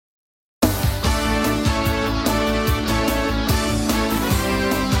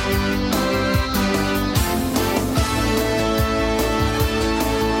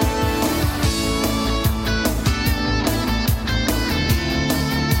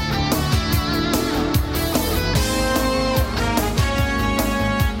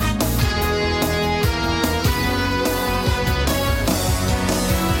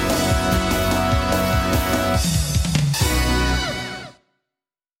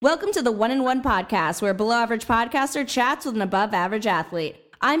Welcome to the One and One podcast, where a below-average podcaster chats with an above-average athlete.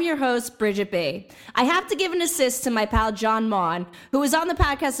 I'm your host, Bridget B. I have to give an assist to my pal John Maughan, who was on the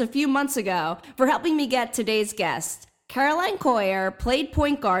podcast a few months ago, for helping me get today's guest. Caroline Coyer played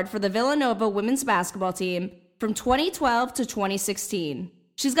point guard for the Villanova women's basketball team from 2012 to 2016.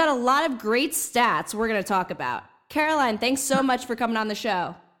 She's got a lot of great stats we're going to talk about. Caroline, thanks so much for coming on the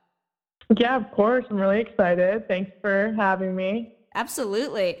show. Yeah, of course. I'm really excited. Thanks for having me.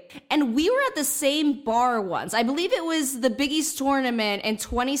 Absolutely. And we were at the same bar once. I believe it was the Big East tournament in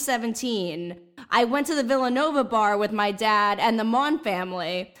 2017. I went to the Villanova bar with my dad and the Maughan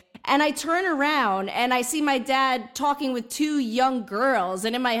family, and I turn around and I see my dad talking with two young girls.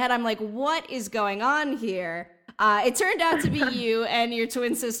 And in my head, I'm like, what is going on here? It turned out to be you and your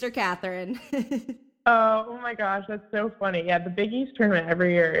twin sister, Catherine. Oh my gosh, that's so funny. Yeah, the Big East tournament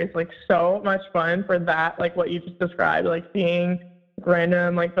every year is like so much fun for that, like what you just described, like seeing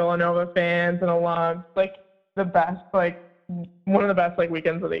random like Villanova fans and alums, like the best, like one of the best like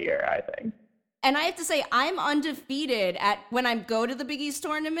weekends of the year, I think. And I have to say, I'm undefeated at when I go to the Big East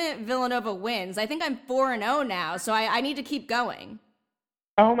tournament, Villanova wins. I think I'm 4-0 now, so I need to keep going.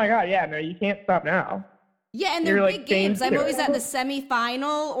 Oh my God, yeah, no, you can't stop now. Yeah, and they're big games. I'm always at the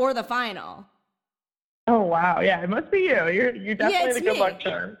semifinal or the final. Oh wow, yeah, it must be you. You're definitely the good luck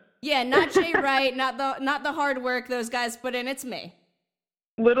charm. Yeah, not Jay Wright, not the hard work those guys put in. It's me.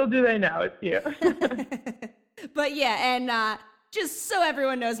 Little do they know, it's you. But yeah, and just so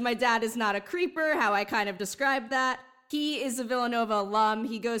everyone knows, my dad is not a creeper, how I kind of described that. He is a Villanova alum.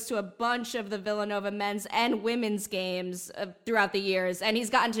 He goes to a bunch of the Villanova men's and women's games throughout the years, and he's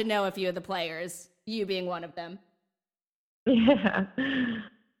gotten to know a few of the players, you being one of them. Yeah.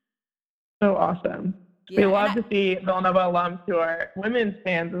 So awesome. Yeah, we love to see Villanova alums who are women's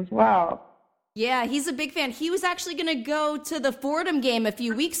fans as well. Yeah, he's a big fan. He was actually going to go to the Fordham game a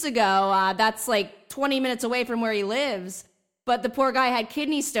few weeks ago. That's like 20 minutes away from where he lives. But the poor guy had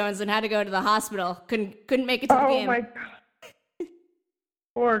kidney stones and had to go to the hospital. Couldn't make it to the game. Oh, my God.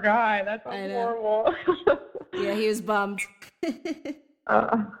 Poor guy. That's horrible. Yeah, he was bummed.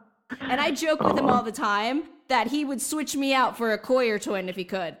 And I joke with him all the time that he would switch me out for a Coyer twin if he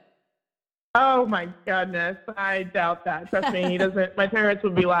could. Oh my goodness, I doubt that. Trust me, he doesn't. My parents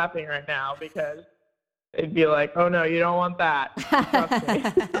would be laughing right now because they'd be like, "Oh no, you don't want that." Trust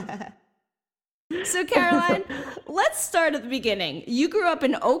me. So Caroline, let's start at the beginning. You grew up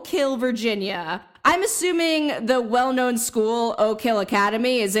in Oak Hill, Virginia. I'm assuming the well-known school Oak Hill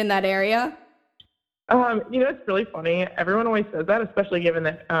Academy is in that area. It's really funny. Everyone always says that, especially given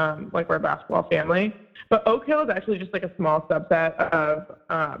that like we're a basketball family. But Oak Hill is actually just like a small subset of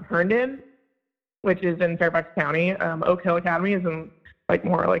Herndon, which is in Fairfax County. Oak Hill Academy is in like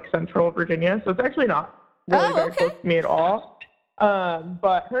more like central Virginia. So it's actually not really very close to me at all.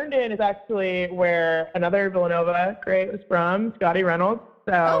 But Herndon is actually where another Villanova great was from, Scotty Reynolds.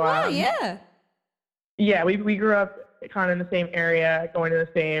 So, wow, yeah. Yeah, we grew up kind of in the same area, going to the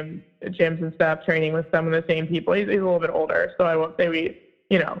same gyms and stuff, training with some of the same people. He's a little bit older, so I won't say we,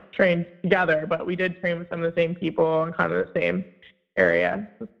 trained together, but we did train with some of the same people and kind of the same area.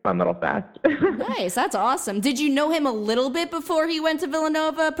 It's a fun little fact. Nice. That's awesome. Did you know him a little bit before he went to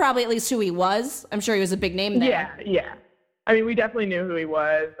Villanova? Probably at least who he was. I'm sure he was a big name there. Yeah. I mean, we definitely knew who he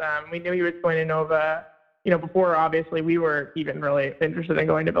was. We knew he was going to Nova, before obviously we were even really interested in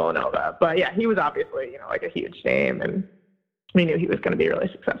going to Villanova. But yeah, he was obviously, like a huge name, and we knew he was going to be really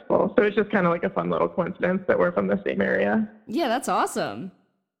successful. So it's just kind of like a fun little coincidence that we're from the same area. Yeah, that's awesome.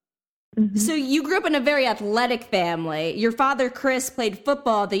 Mm-hmm. So you grew up in a very athletic family. Your father, Chris, played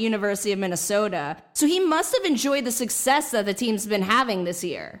football at the University of Minnesota. So he must have enjoyed the success that the team's been having this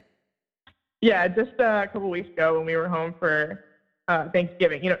year. Yeah, just a couple weeks ago when we were home for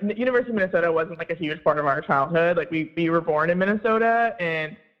Thanksgiving. University of Minnesota wasn't like a huge part of our childhood. Like we were born in Minnesota,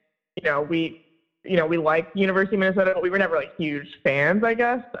 and we liked University of Minnesota, but we were never like huge fans, I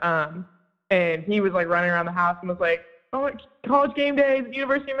guess. And he was like running around the house and was like, "Oh, college game days at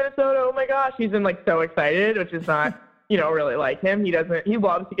University of Minnesota! Oh my gosh!" He's been like so excited, which is not really like him. He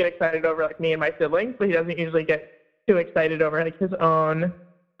loves to get excited over like me and my siblings, but he doesn't usually get too excited over like his own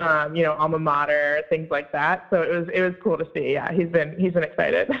alma mater, things like that. So it was cool to see. Yeah, he's been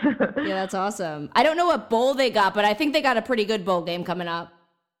excited. Yeah, that's awesome. I don't know what bowl they got, but I think they got a pretty good bowl game coming up.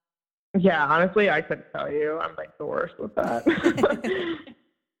 Yeah, honestly, I couldn't tell you. I'm like the worst with that.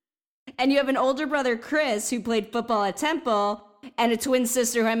 And you have an older brother, Chris, who played football at Temple, and a twin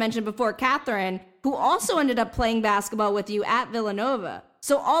sister who I mentioned before, Catherine, who also ended up playing basketball with you at Villanova.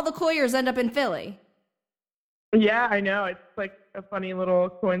 So all the Coyers end up in Philly. Yeah, I know. It's like a funny little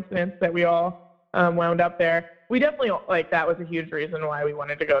coincidence that we all wound up there. We definitely, like, that was a huge reason why we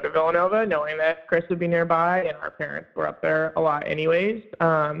wanted to go to Villanova, knowing that Chris would be nearby, and our parents were up there a lot anyways.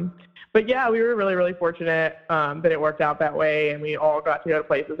 But yeah, we were really, really fortunate that it worked out that way, and we all got to go to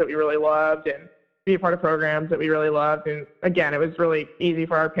places that we really loved and be a part of programs that we really loved. And again, it was really easy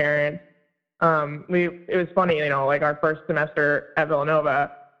for our parents. It was funny, you know, like our first semester at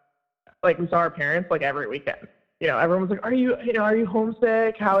Villanova, like we saw our parents like every weekend. You know, everyone was like, are you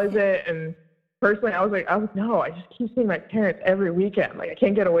homesick? How is it? And personally, I was like, no, I just keep seeing my parents every weekend. Like, I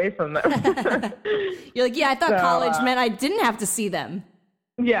can't get away from them. You're like, yeah, I thought college meant I didn't have to see them.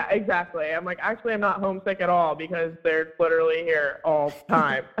 Yeah, exactly. I'm like, actually, I'm not homesick at all because they're literally here all the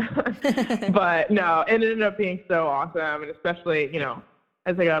time. But no, it ended up being so awesome. And especially, you know,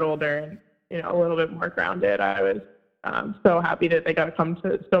 as I got older and, you know, a little bit more grounded, I was so happy that they got to come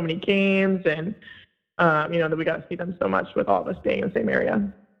to so many games and, you know, that we got to see them so much with all of us being in the same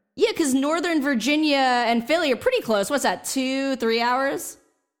area. Yeah, because Northern Virginia and Philly are pretty close. What's that, 2-3 hours?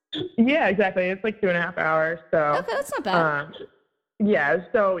 Yeah, exactly. It's like 2.5 hours. So okay, that's not bad. Yeah, it was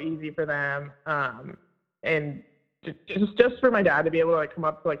so easy for them. And just for my dad to be able to like come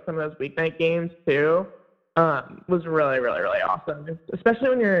up to like some of those weeknight games too, was really, really, really awesome. Especially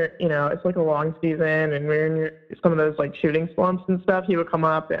when you're, you know, it's like a long season and we're in some of those like shooting slumps and stuff. He would come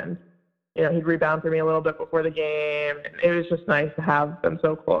up and, you know, he'd rebound for me a little bit before the game. And it was just nice to have them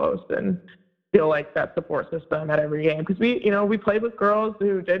so close and feel like that support system at every game. Because we played with girls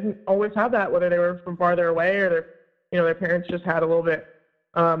who didn't always have that, whether they were from farther away or their parents just had a little bit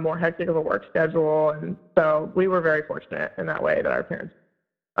more hectic of a work schedule. And so we were very fortunate in that way that our parents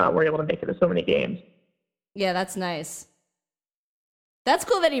were able to make it to so many games. Yeah, that's nice. That's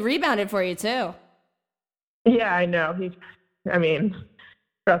cool that he rebounded for you too. Yeah, I know.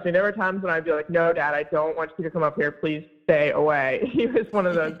 Trust me, there were times when I'd be like, no, Dad, I don't want you to come up here. Please stay away. He was one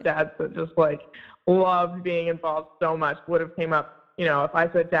of those dads that just like loved being involved so much, would have came up. You know, if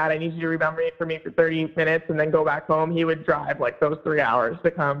I said, Dad, I need you to rebound for me for 30 minutes and then go back home, he would drive like those 3 hours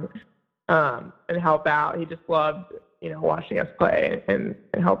to come and help out. He just loved, you know, watching us play and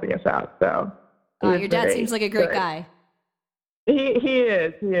helping us out. So your dad seems like a great guy. He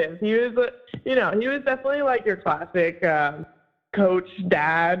is. He was, you know, he was definitely like your classic coach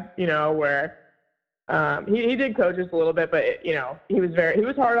dad, you know, where he did coach us a little bit, but, you know, he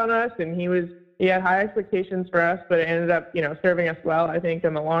was hard on us and he had high expectations for us, but it ended up, you know, serving us well, I think,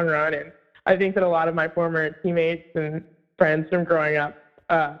 in the long run. And I think that a lot of my former teammates and friends from growing up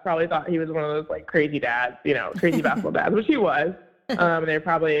probably thought he was one of those, like, crazy dads, you know, crazy basketball dads, which he was. They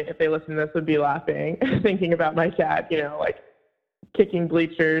probably, if they listened to this, would be laughing, thinking about my dad, you know, like, kicking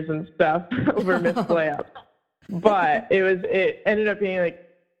bleachers and stuff over missed layups. But it ended up being, like,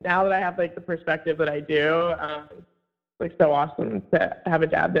 now that I have, like, the perspective that I do, like so awesome to have a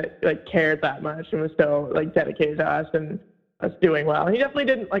dad that like cared that much and was so like dedicated to us and us doing well. And he definitely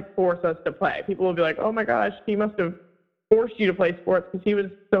didn't like force us to play. People would be like, oh my gosh, he must have forced you to play sports because he was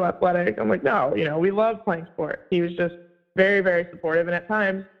so athletic. I'm like, no, you know, we love playing sports. He was just very, very supportive and at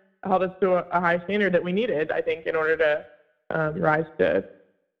times held us to a high standard that we needed, I think, in order to rise to,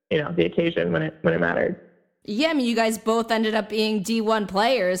 you know, the occasion when it mattered. Yeah, I mean, you guys both ended up being D1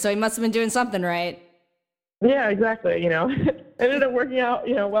 players, so he must have been doing something right. Yeah, exactly. You know, it ended up working out,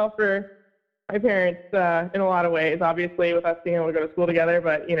 you know, well for my parents in a lot of ways, obviously with us being able to go to school together,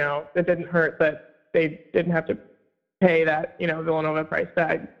 but, you know, it didn't hurt that they didn't have to pay that, you know, Villanova price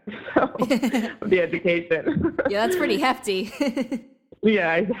tag of the education. Yeah, that's pretty hefty.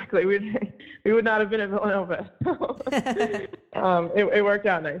 Yeah, exactly. We would not have been at Villanova. So, it worked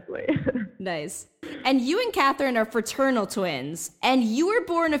out nicely. Nice. And you and Catherine are fraternal twins, and you were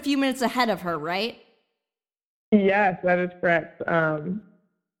born a few minutes ahead of her, right? Yes, that is correct.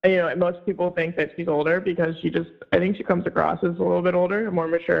 You know, most people think that she's older because I think she comes across as a little bit older, more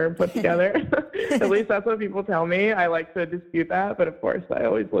mature and put together. At least that's what people tell me. I like to dispute that, but of course I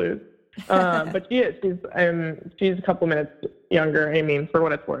always lose. But she is. She's a couple minutes younger. I mean, for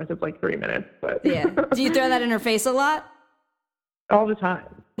what it's worth, it's like 3 minutes. But yeah. Do you throw that in her face a lot? All the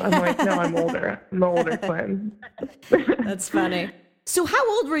time. I'm like, no, I'm older. I'm the older twin. That's funny. So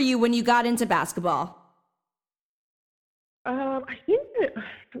how old were you when you got into basketball? I think that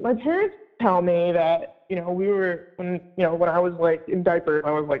my parents tell me that, you know, when I was like in diapers,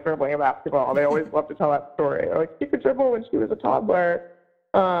 I was like dribbling a basketball. They always love to tell that story. Like, she could dribble when she was a toddler,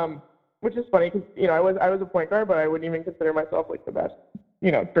 which is funny because, you know, I was a point guard, but I wouldn't even consider myself like the best,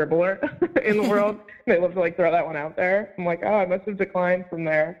 you know, dribbler in the world. They love to like throw that one out there. I'm like, oh, I must have declined from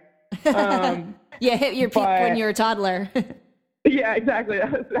there. Yeah, hit your peak when you were a toddler. Yeah, exactly.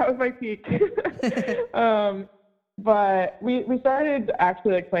 That was my peak. But we started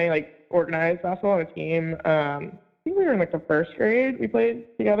actually like playing like organized basketball on a team. I think we were in like the first grade. We played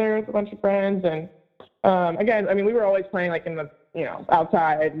together with a bunch of friends, and again, I mean, we were always playing like in the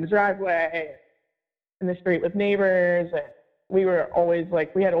outside in the driveway, in the street with neighbors, and we were always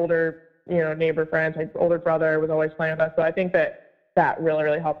like we had older neighbor friends. My older brother was always playing with us, so I think that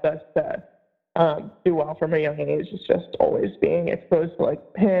really helped us to do well from a young age. It's just always being exposed to like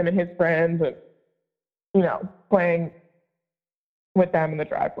him and his friends, and playing with them in the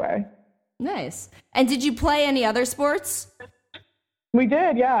driveway. Nice. And did you play any other sports? We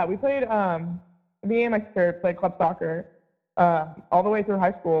did, yeah. We played. Me and my sister played club soccer all the way through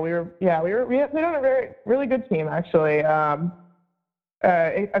high school. We played on a really good team actually. I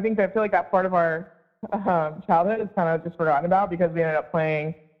think I feel like that part of our childhood is kind of just forgotten about because we ended up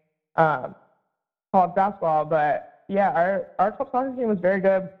playing college basketball. But yeah, our club soccer team was very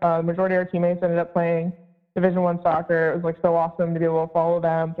good. The majority of our teammates ended up playing Division I soccer. It was like so awesome to be able to follow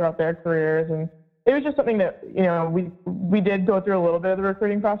them throughout their careers, and it was just something that we did go through a little bit of the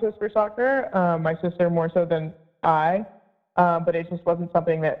recruiting process for soccer. My sister more so than I, but it just wasn't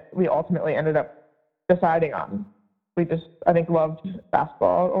something that we ultimately ended up deciding on. We just, I think, loved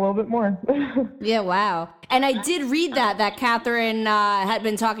basketball a little bit more. Yeah, wow. And I did read that Catherine had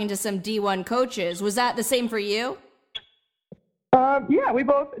been talking to some D1 coaches. Was that the same for you? Yeah, we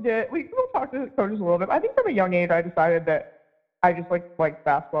both did. We both talked to the coaches a little bit. I think from a young age, I decided that I just liked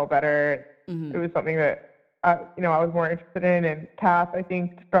basketball better. Mm-hmm. It was something that I was more interested in. And Kath, I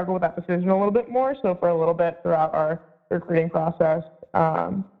think, struggled with that decision a little bit more. So for a little bit throughout our recruiting process,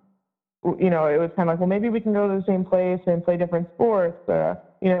 it was kind of like, well, maybe we can go to the same place and play different sports,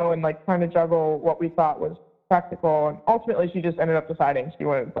 and like trying to juggle what we thought was practical. And ultimately, she just ended up deciding she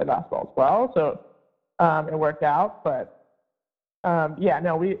wanted to play basketball as well. So it worked out. But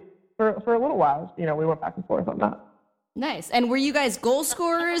we for a little while, we went back and forth on that. Nice. And were you guys goal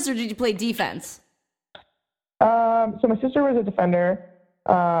scorers or did you play defense? So my sister was a defender.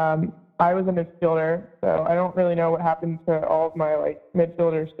 I was a midfielder, so I don't really know what happened to all of my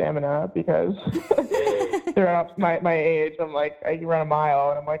midfielder stamina because throughout my age, I'm like, I can run a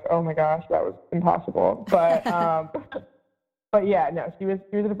mile, and I'm like, oh my gosh, that was impossible. But but yeah, no, she was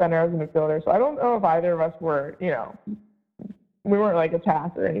a defender. I was a midfielder, so I don't know if either of us were, we weren't like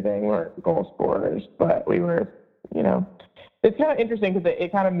attack or anything. We weren't goal scorers, but we were, it's kind of interesting because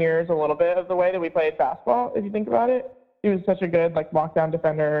it kind of mirrors a little bit of the way that we played basketball, if you think about it. She was such a good lockdown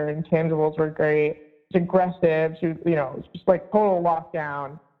defender, and tangibles were great. She's aggressive. She was, just total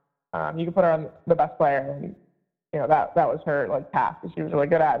lockdown. You could put her on the best player, and that was her path that she was really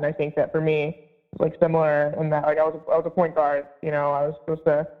good at. And I think that for me, it's similar in that I was a point guard. I was supposed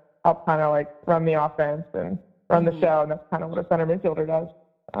to help kind of run the offense and run the show, and that's kind of what a center midfielder does.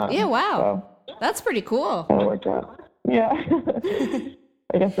 Yeah, wow, that's pretty cool. Kind of like that. Yeah,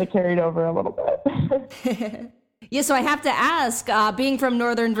 I guess they carried over a little bit. Yeah, so I have to ask, being from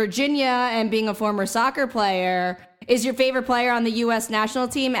Northern Virginia and being a former soccer player, is your favorite player on the U.S. national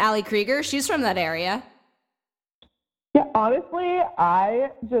team Allie Krieger? She's from that area. Yeah, honestly,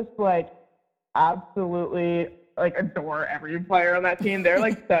 I just absolutely adore every player on that team. They're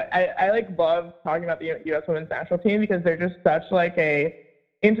I love talking about the U.S. women's national team because they're just such a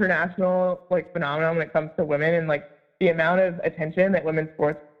international phenomenon when it comes to women, and the amount of attention that women's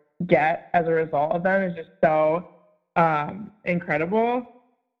sports get as a result of them is just so incredible.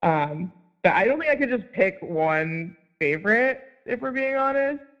 That I don't think I could just pick one favorite, if we're being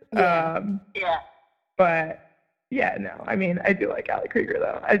honest. But yeah, no, I mean, I do like Allie Krieger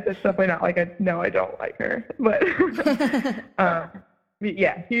though. It's definitely not I don't like her, but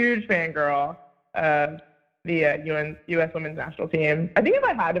yeah, huge fangirl of the U.S. women's national team. I think if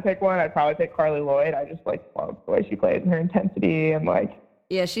I had to pick one, I'd probably pick Carly Lloyd. I just love the way she plays and her intensity and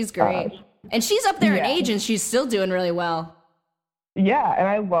yeah, she's great. And she's up there in age, and she's still doing really well. Yeah, and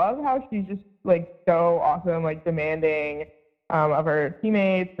I love how she's just so awesome, demanding of her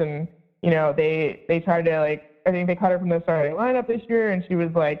teammates, and they tried to I think they cut her from the starting lineup this year, and she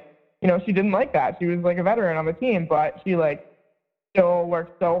was she didn't like that. She was a veteran on the team, but she still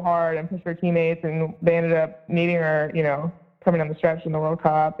worked so hard and pushed her teammates, and they ended up needing her, coming down the stretch in the World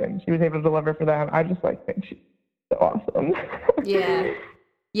Cup, and she was able to deliver for them. I just think she's so awesome. Yeah.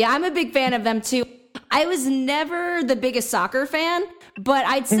 Yeah, I'm a big fan of them too. I was never the biggest soccer fan, but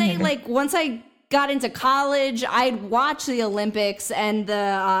I'd say once I got into college, I'd watch the Olympics and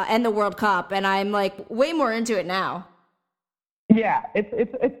the World Cup, and I'm way more into it now. Yeah,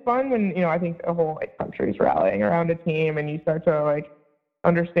 it's fun when I think a whole country's rallying around a team, and you start to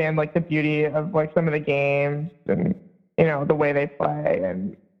understand the beauty of some of the games and the way they play,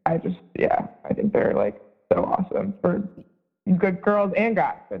 and I think they're so awesome for good girls and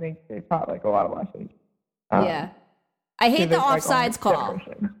guys. I think they taught like a lot of lessons. Yeah. I hate the offsides call.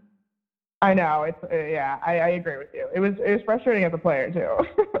 Generation. I know. It's I agree with you. It was frustrating as a player too.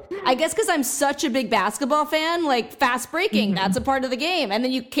 I guess because I'm such a big basketball fan, like fast breaking, that's a part of the game. And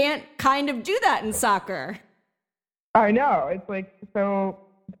then you can't kind of do that in soccer. I know. It's like so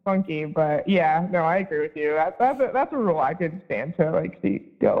funky, but yeah, no, I agree with you. That's a rule I could stand to like see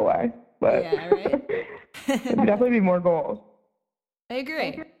go away. But yeah, right? There'd definitely be more goals. I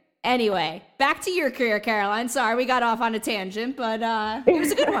agree. Anyway, back to your career, Caroline. Sorry, we got off on a tangent, but it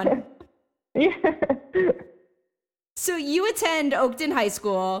was a good one. Yeah. So you attend Oakton High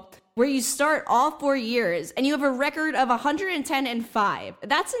School, where you start all 4 years, and you have a record of 110-5.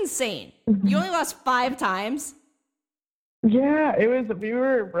 That's insane. You only lost 5 times. Yeah, we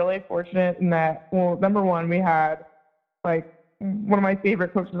were really fortunate in that, well, number one, we had like one of my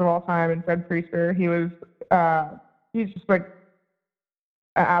favorite coaches of all time, and Fred Priester. He's just like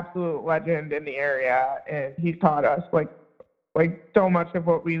an absolute legend in the area, and he's taught us like so much of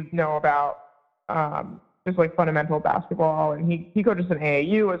what we know about just like fundamental basketball. And he coaches in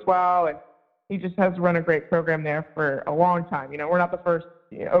AAU as well, and he just has run a great program there for a long time. We're not the first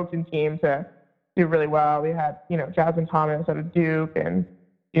Oakton team to do really well. We had Jasmine Thomas out of Duke, and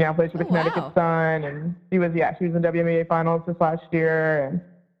she now plays for the Connecticut Sun, and she was in WNBA finals this last year,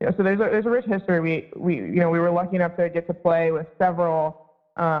 and so there's a rich history. We were lucky enough to get to play with several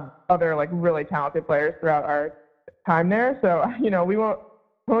other like really talented players throughout our time there. So we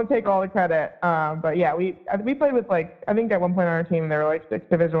won't take all the credit, but yeah, we played with like, I think at one point on our team there were like 6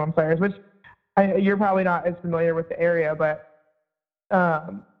 Division I players, which you're probably not as familiar with the area, but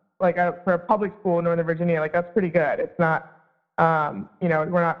for a public school in Northern Virginia, like that's pretty good. It's not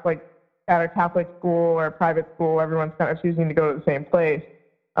we're not like at a Catholic school or a private school, everyone's kind of choosing to go to the same place.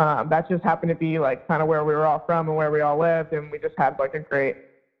 That just happened to be like kind of where we were all from and where we all lived, and we just had like a great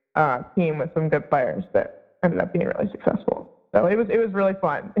team with some good players that ended up being really successful. So it was really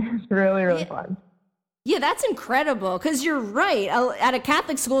fun. It was really, really fun. Yeah, that's incredible, because you're right. At a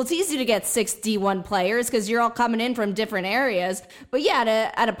Catholic school, it's easy to get 6 D1 players because you're all coming in from different areas. But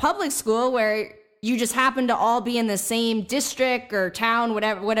yeah, at a public school where you just happen to all be in the same district or town,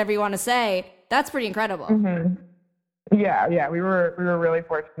 whatever you want to say, that's pretty incredible. Mm-hmm. Yeah, we were really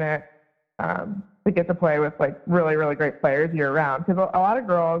fortunate to get to play with like really, really great players year round, because a lot of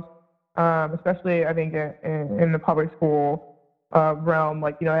girls, especially I think in the public school realm,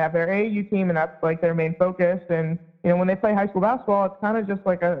 like they have their AAU team and that's like their main focus, and when they play high school basketball, it's kind of just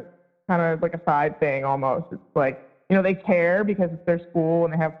like a side thing almost. It's like they care because it's their school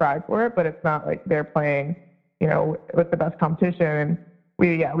and they have pride for it, but it's not like they're playing with the best competition. And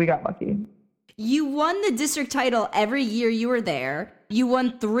we got lucky. You won the district title every year you were there. You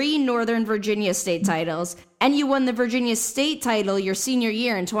won 3 Northern Virginia state titles, and you won the Virginia state title your senior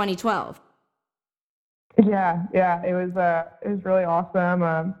year in 2012. Yeah, it was really awesome.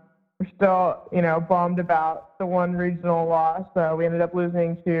 We're still, bummed about the one regional loss. We ended up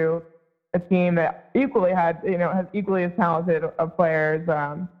losing to a team that equally has equally as talented of players.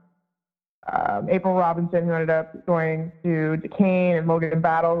 April Robinson, who ended up going to Duquesne, and Logan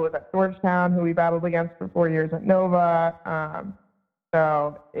Battle, who was at Georgetown, who we battled against for 4 years at Nova.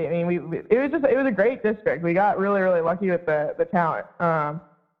 So it was a great district. We got really, really lucky with the talent.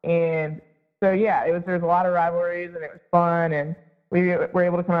 And so yeah, there was a lot of rivalries, and it was fun, and we were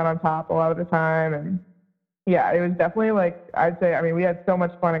able to come out on top a lot of the time. And yeah, it was definitely like, I'd say, we had so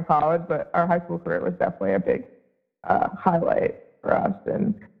much fun in college, but our high school career was definitely a big highlight for us.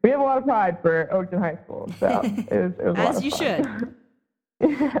 And we have a lot of pride for Oakton High School, so it was a lot of fun. As you should.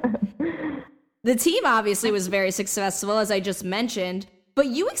 The team obviously was very successful, as I just mentioned, but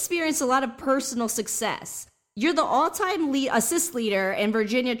you experienced a lot of personal success. You're the all-time assist leader in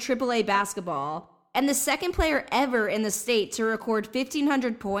Virginia AAA basketball, and the second player ever in the state to record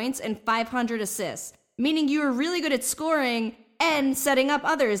 1,500 points and 500 assists, meaning you were really good at scoring and setting up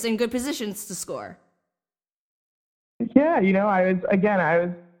others in good positions to score. Yeah, I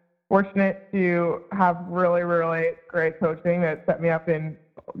was fortunate to have really, really great coaching that set me up in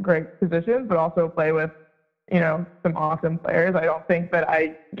great positions, but also play with, some awesome players. I don't think that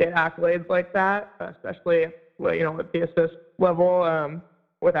I get accolades like that, especially, with the assist level,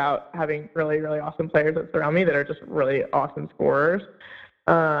 without having really, really awesome players that surround me that are just really awesome scorers.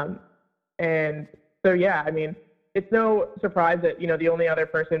 And so, yeah, it's no surprise that, the only other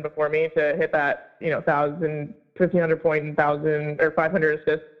person before me to hit that, 1,500 point and 1,000 or 500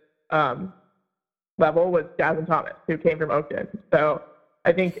 assist level was Jasmine Thomas, who came from Oakton. So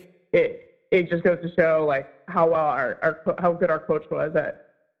I think it just goes to show like how well how good our coach was at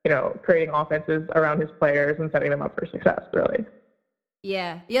creating offenses around his players and setting them up for success, really.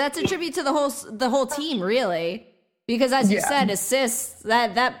 Yeah, that's a tribute to the whole team, really, because as you said, assists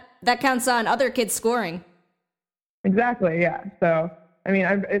that counts on other kids scoring. Exactly. Yeah. So I mean,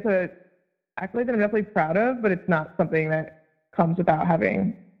 it's a accolade that I'm definitely proud of, but it's not something that comes without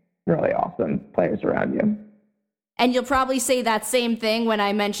having really awesome players around you. And you'll probably say that same thing when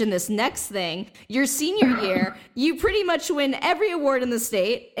I mention this next thing. Your senior year, you pretty much win every award in the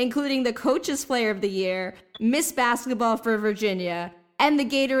state, including the Coach's Player of the Year, Miss Basketball for Virginia, and the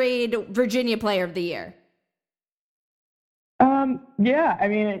Gatorade Virginia Player of the Year. Yeah, I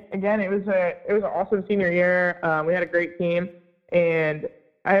mean, again, it was an awesome senior year. We had a great team, and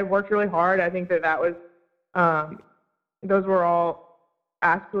I had worked really hard. I think that was those were all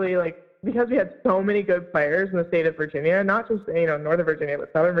actually because we had so many good players in the state of Virginia, not just Northern Virginia,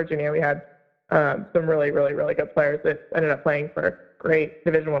 but Southern Virginia. We had some really, really, really good players that ended up playing for great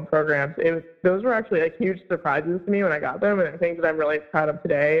Division I programs. Those were actually huge surprises to me when I got them, and things that I'm really proud of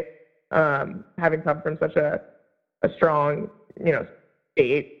today, having come from such a strong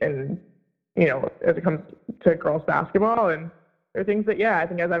state, and as it comes to girls basketball. And there are things that I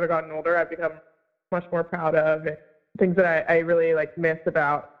think as I've gotten older, I've become much more proud of, and things that I really miss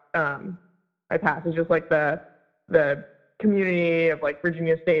about my past is just the community of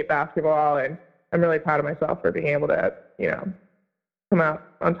Virginia State basketball, and I'm really proud of myself for being able to come out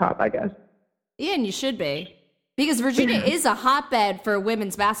on top, I guess. Yeah, and you should be, because Virginia is a hotbed for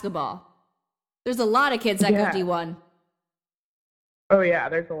women's basketball. There's a lot of kids that go D1. Oh yeah,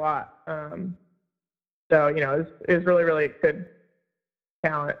 there's a lot. So it was really, really good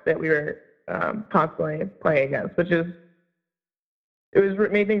talent that we were constantly playing against,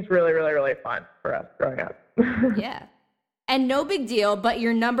 made things really, really, really fun for us growing up. Yeah. And no big deal, but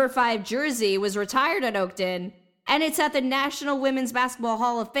your number 5 jersey was retired at Oakton, and it's at the National Women's Basketball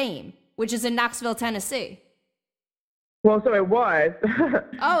Hall of Fame, which is in Knoxville, Tennessee. Well, so it was.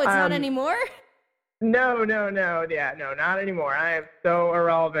 Oh, it's not anymore? No. Yeah, no, not anymore. I am so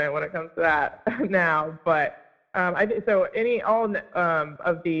irrelevant when it comes to that now. But all of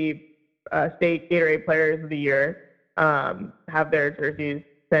the state Gatorade Players of the Year have their jerseys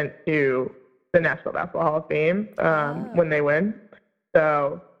sent to the National Basketball Hall of Fame when they win.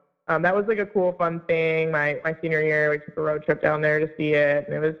 So that was a cool, fun thing. My senior year, we took a road trip down there to see it,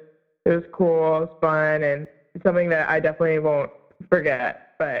 and it was cool, it was fun, and it's something that I definitely won't forget.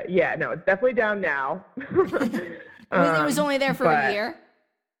 But yeah, no, it's definitely down now. It was only there for a year?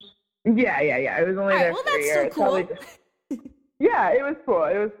 Yeah. It was only there for a year. Well, that's still cool. Yeah, it was cool.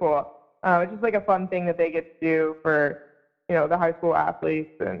 It's just a fun thing that they get to do for, the high school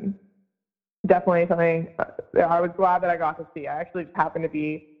athletes, and definitely something I was glad that I got to see. I actually just happened to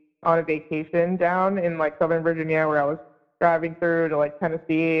be on a vacation down in Southern Virginia, where I was driving through to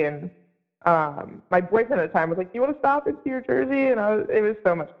Tennessee, and my boyfriend at the time was like, "Do you want to stop and see your jersey?" And it was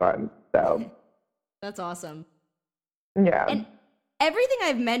so much fun. So that's awesome. Yeah. And everything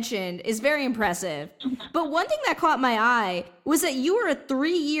I've mentioned is very impressive. But one thing that caught my eye was that you were a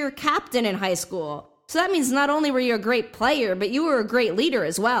 3-year captain in high school. So that means not only were you a great player, but you were a great leader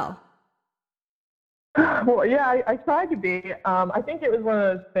as well. Well, yeah, I tried to be. I think it was one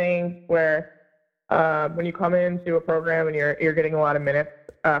of those things where when you come into a program and you're getting a lot of minutes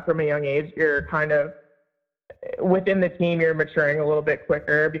from a young age, you're kind of within the team, you're maturing a little bit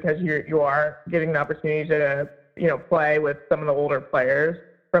quicker because you are getting the opportunity to play with some of the older players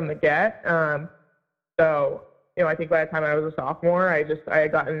from the get. So I think by the time I was a sophomore, I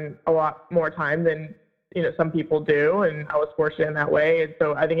had gotten a lot more time than some people do, and I was fortunate in that way. And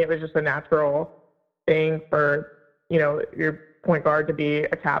so I think it was just a natural thing for your point guard to be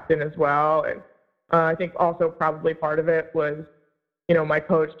a captain as well. And I think also probably part of it was my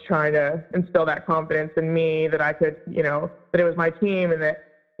coach trying to instill that confidence in me that I could that it was my team, and that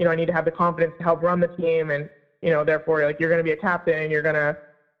I need to have the confidence to help run the team, and therefore you're going to be a captain, and you're going to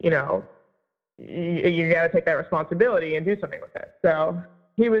you got to take that responsibility and do something with it. So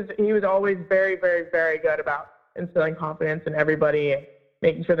he was always very, very, very good about instilling confidence in everybody and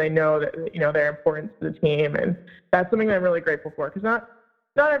making sure they know that their importance to the team. And that's something that I'm really grateful for, because not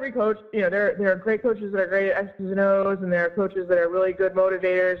every coach, there are great coaches that are great at X's and O's, and there are coaches that are really good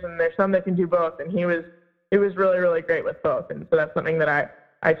motivators, and there's some that can do both. And he was really, really great with both. And so that's something that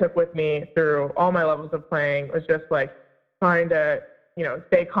I took with me through all my levels of playing, was just trying to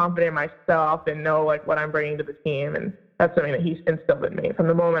stay confident in myself and know what I'm bringing to the team. And that's something that he instilled in me from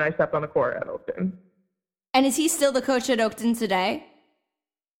the moment I stepped on the court at Oakton. And is he still the coach at Oakton today?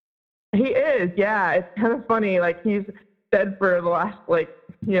 He is, yeah. It's kind of funny. He's said for the last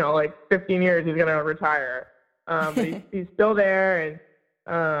 15 years he's going to retire. But he's still there,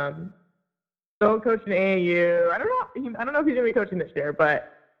 Still coaching AAU. I don't know if he's gonna be coaching this year,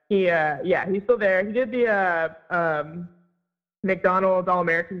 but he's still there. He did the McDonald's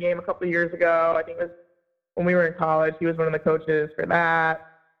All-American game a couple of years ago. I think it was when we were in college. He was one of the coaches for that.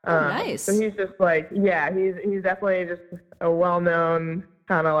 Nice. So he's just like, he's definitely just a well-known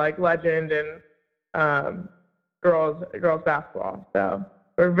kind of like legend in girls basketball. So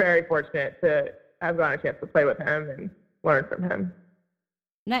we're very fortunate to have gotten a chance to play with him and learn from him.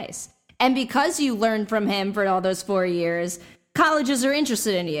 Nice. And because you learned from him for all those 4 years, colleges are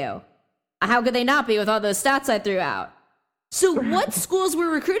interested in you. How could they not be with all those stats I threw out? So what schools were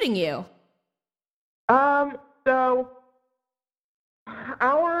recruiting you? So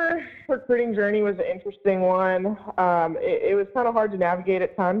our recruiting journey was an interesting one. It was kind of hard to navigate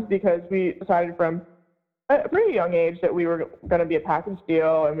at times because we decided from a pretty young age that we were going to be a package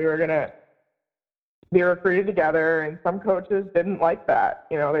deal and we were going to be recruited together, and some coaches didn't like that.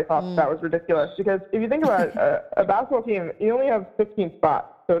 You know, they thought that was ridiculous because if you think about a basketball team, you only have 15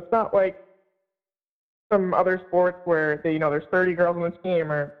 spots. So it's not like some other sports where there's 30 girls on the team,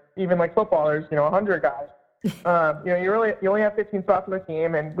 or even like football, there's 100 guys. You only have 15 spots on the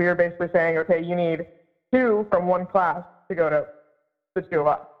team, and we were basically saying, okay, you need 2 from one class to go to the 2 of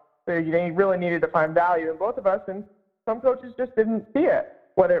us. So they really needed to find value in both of us, and some coaches just didn't see it.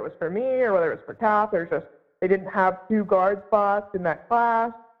 Whether it was for me or whether it was for Kath, they didn't have 2 guard spots in that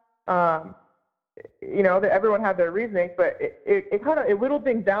class. Everyone had their reasonings, but it whittled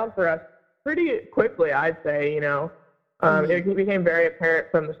things down for us pretty quickly, I'd say. It became very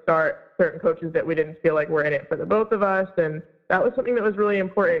apparent from the start, certain coaches that we didn't feel like were in it for the both of us, and that was something that was really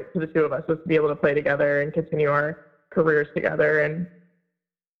important to the 2 of us, was to be able to play together and continue our careers together. And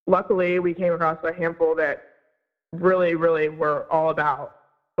luckily, we came across a handful that really, really were all about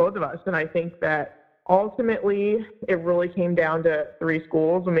both of us. And I think that ultimately it really came down to 3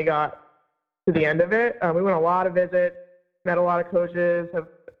 schools when we got to the end of it. We went on a lot of visits, met a lot of coaches, have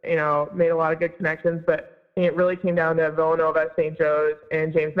made a lot of good connections, but it really came down to Villanova, St. Joe's,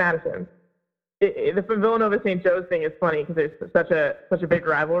 and James Madison. The Villanova St. Joe's thing is funny because there's such a big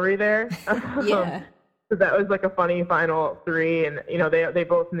rivalry there. Yeah. So that was like a funny final 3, and they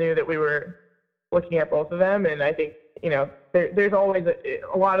both knew that we were looking at both of them, and I think there's always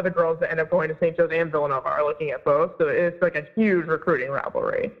a lot of the girls that end up going to St. Joe's and Villanova are looking at both, so it's like a huge recruiting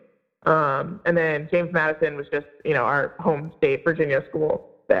rivalry. And then James Madison was just our home state Virginia school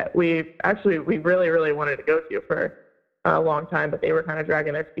that we really, really wanted to go to for a long time, but they were kind of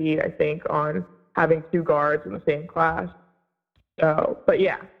dragging their feet, I think, on having 2 guards in the same class. So, but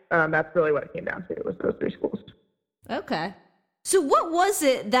yeah, that's really what it came down to, was those 3 schools. Okay. So what was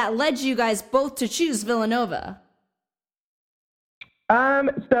it that led you guys both to choose Villanova?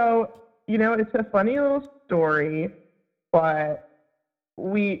 So, it's a funny little story, but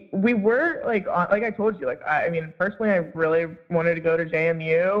we were like I told you, personally, I really wanted to go to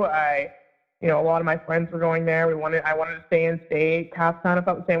JMU. A lot of my friends were going there. I wanted to stay in state. Kath kind of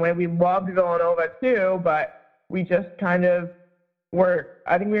felt the same way. We loved Villanova too, but we just kind of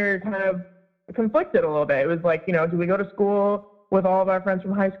I think we were kind of conflicted a little bit. It was like, do we go to school with all of our friends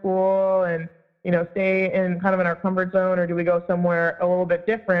from high school and, stay in kind of in our comfort zone, or do we go somewhere a little bit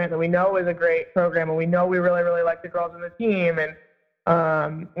different that we know is a great program and we know we really, really like the girls on the team, and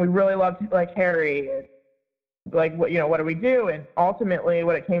we really loved like Harry, and like what do we do? And ultimately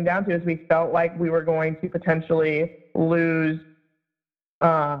what it came down to is we felt like we were going to potentially lose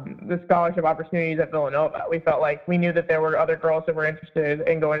the scholarship opportunities at Villanova. We felt like we knew that there were other girls that were interested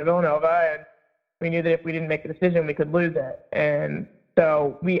in going to Villanova, and we knew that if we didn't make a decision, we could lose it. And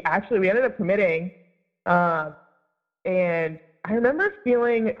so we ended up committing, and I remember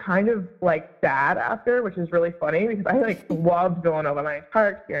feeling kind of like sad after, which is really funny because I loved Villanova. My entire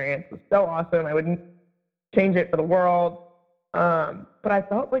experience was so awesome. I wouldn't change it for the world. But I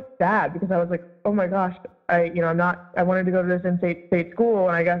felt like sad because I was like, oh my gosh, I wanted to go to this in-state school,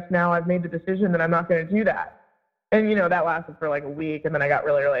 and I guess now I've made the decision that I'm not going to do that. And, that lasted for like a week, and then I got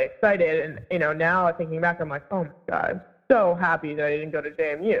really, really excited. And, now thinking back, I'm like, oh my God, I'm so happy that I didn't go to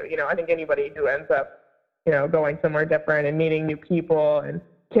JMU. I think anybody who ends up, going somewhere different and meeting new people and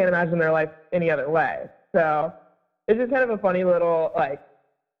can't imagine their life any other way. So it's just kind of a funny little,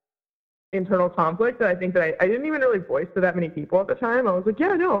 internal conflict that I think that I didn't even really voice to that many people at the time. I was like,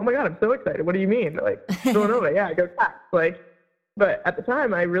 yeah, no, oh my God, I'm so excited. What do you mean? Villanova, yeah, go Cats. But at the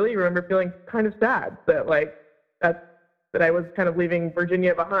time, I really remember feeling kind of sad that, that I was kind of leaving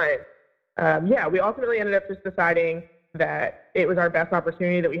Virginia behind. We ultimately ended up just deciding that it was our best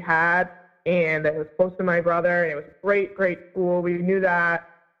opportunity that we had, and that it was close to my brother, and it was a great, great school. We knew that.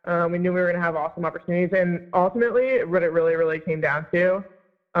 We knew we were going to have awesome opportunities. And ultimately, what it really, really came down to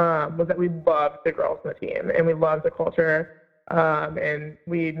was that we loved the girls on the team and we loved the culture. And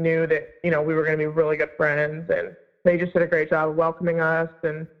we knew that, we were going to be really good friends, and they just did a great job of welcoming us.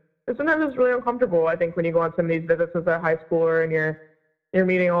 And sometimes it's really uncomfortable, I think, when you go on some of these visits as a high schooler and you're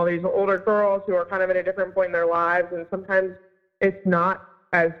meeting all these older girls who are kind of at a different point in their lives, and sometimes it's not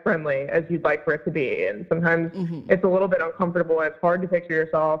as friendly as you'd like for it to be. And sometimes it's a little bit uncomfortable, and it's hard to picture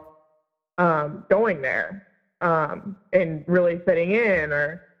yourself going there and really fitting in,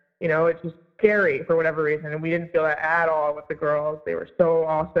 or, it's just scary for whatever reason. And we didn't feel that at all with the girls. They were so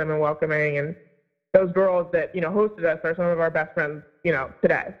awesome and welcoming. And those girls that, hosted us are some of our best friends,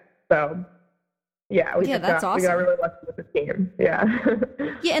 today. So yeah, that's awesome. We got really lucky with the team. Yeah.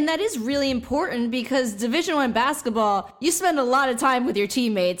 Yeah, and that is really important because Division I basketball, you spend a lot of time with your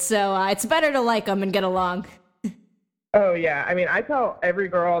teammates, so it's better to like them and get along. Oh yeah, I mean, I tell every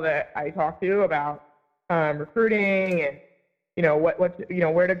girl that I talk to about recruiting and what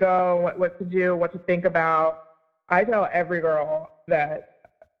where to go, what to do, what to think about. I tell every girl that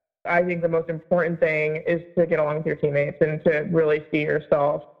I think the most important thing is to get along with your teammates and to really see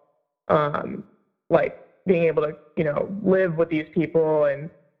yourself like being able to, live with these people and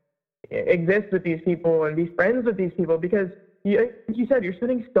exist with these people and be friends with these people, because like you said, you're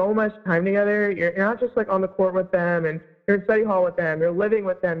spending so much time together. You're not just like on the court with them and you're in study hall with them, you're living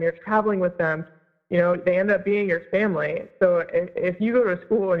with them, you're traveling with them. They end up being your family. So if you go to a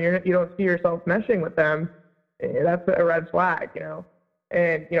school and you don't see yourself meshing with them, that's a red flag,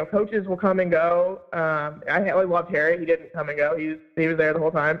 And, coaches will come and go. I loved Harry. He didn't come and go. He was there the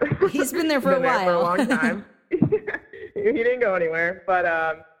whole time. He's been there for a while. For a long time. He didn't go anywhere.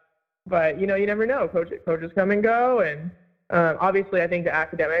 But you never know. Coaches come and go. And obviously, I think the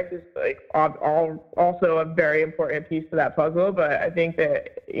academics is like also a very important piece to that puzzle. But I think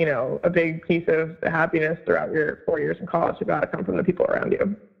that, a big piece of the happiness throughout your 4 years in college has got to come from the people around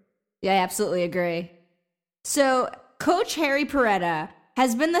you. Yeah, I absolutely agree. So Coach Harry Perretta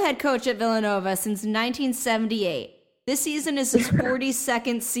has been the head coach at Villanova since 1978. This season is his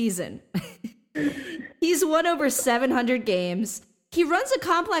 42nd season. He's won over 700 games. He runs a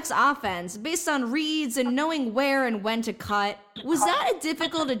complex offense based on reads and knowing where and when to cut. Was that a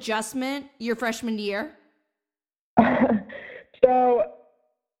difficult adjustment your freshman year? So,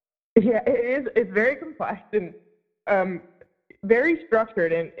 yeah, it is. It's very complex and very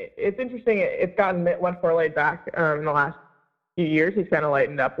structured. And it's interesting. It's gotten much more laid back in the last few years. He's kind of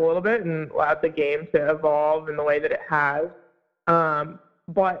lightened up a little bit and allowed the game to evolve in the way that it has.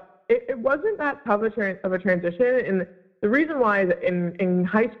 But it wasn't that tough of a transition. And the reason why is in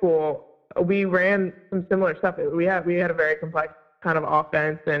high school, we ran some similar stuff. We had a very complex kind of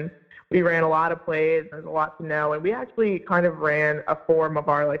offense, and we ran a lot of plays. There's a lot to know. And we actually kind of ran a form of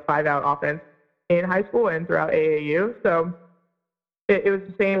our 5-out offense in high school and throughout AAU. So it was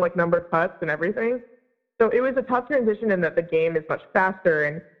the same number of cuts and everything. So it was a tough transition in that the game is much faster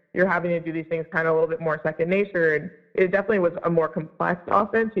and you're having to do these things kind of a little bit more second nature. And it definitely was a more complex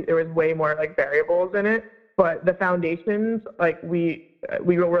offense. There was way more variables in it, but the foundations we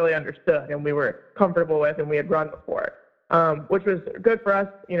really understood and we were comfortable with and we had run before, which was good for us.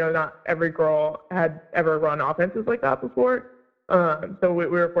 Not every girl had ever run offenses like that before. So we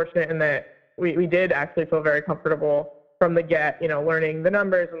were fortunate in that we did actually feel very comfortable from the get, learning the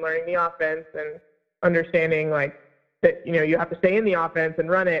numbers and learning the offense and understanding that, you have to stay in the offense and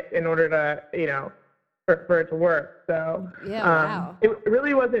run it in order to, for it to work. So yeah, wow. It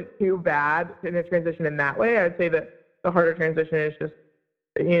really wasn't too bad in a transition in that way. I would say that the harder transition is just,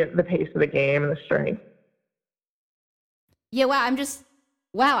 the pace of the game and the strength. Yeah,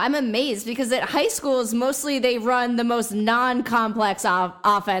 wow, I'm amazed because at high schools, mostly they run the most non-complex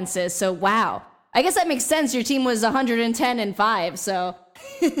offenses. So, wow. I guess that makes sense. Your team was 110-5, so.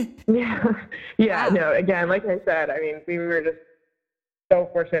 Yeah. Wow. No, again, like I said, I mean, we were just so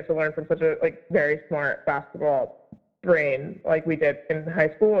fortunate to learn from such a very smart basketball brain like we did in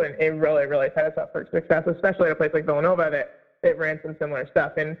high school, and it really, really set us up for success, especially at a place like Villanova that ran some similar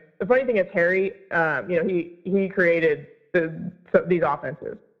stuff. And the funny thing is, Harry, he created these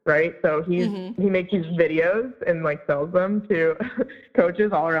offenses, right? So he makes these videos and sells them to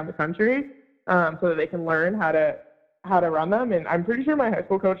coaches all around the country, so that they can learn how to run them. And I'm pretty sure my high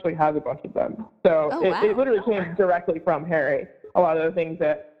school coach has a bunch of them. So wow. It literally came directly from Harry. A lot of the things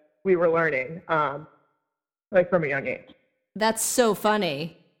that we were learning, from a young age. That's so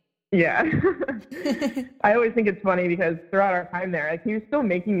funny. Yeah. I always think it's funny because throughout our time there, he was still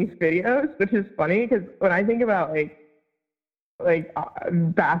making these videos, which is funny because when I think about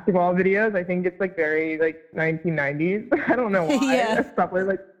basketball videos, I think it's very 1990s. I don't know why. Yeah.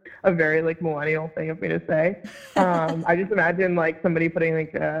 Probably a very like millennial thing of me to say. I just imagine like somebody putting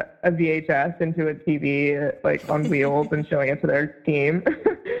like a VHS into a TV like on wheels and showing it to their team.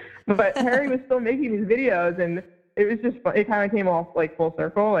 But Harry was still making these videos, and it was just fun. It kind of came off like full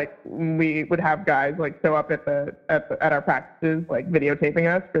circle. Like we would have guys like show up at our practices, like videotaping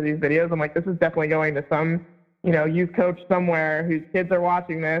us for these videos. I'm like, this is definitely going to some, youth coach somewhere whose kids are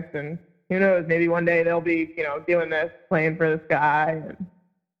watching this, and who knows, maybe one day they'll be, doing this, playing for this guy.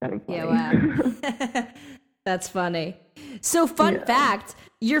 And yeah, wow. That's funny. So fun fact,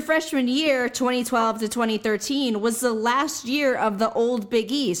 your freshman year, 2012 to 2013, was the last year of the old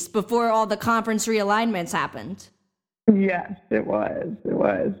Big East before all the conference realignments happened. Yes, it was. It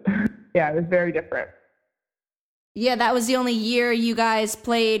was. Yeah, it was very different. Yeah, that was the only year you guys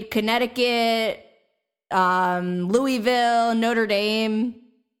played Connecticut, Louisville, Notre Dame.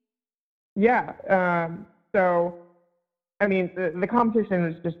 Yeah. So, I mean, the competition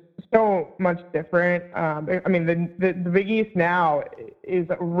was just so much different. I mean, the Big East now is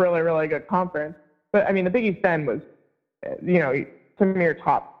a really, really good conference. But, I mean, the Big East then was, some of your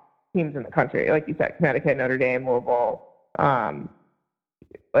top teams in the country. Like you said, Connecticut, Notre Dame, Louisville.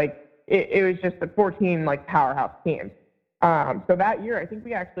 It was just the 14, like, powerhouse teams. So that year, I think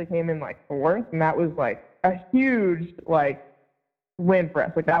we actually came in, like, fourth. And that was, like, a huge, like, win for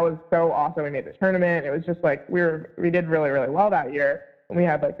us. Like, that was so awesome. We made the tournament. It was just like we did really, really well that year. And we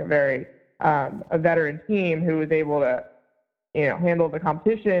had like a very a veteran team who was able to handle the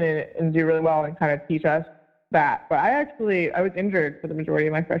competition and do really well and kind of teach us that. But I was injured for the majority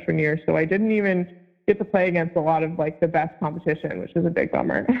of my freshman year, so I didn't even get to play against a lot of like the best competition, which is a big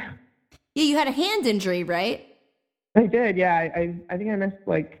bummer. Yeah, you had a hand injury, right? I did. Yeah, I think I missed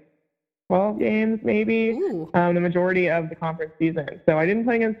like 12 games, maybe, the majority of the conference season. So I didn't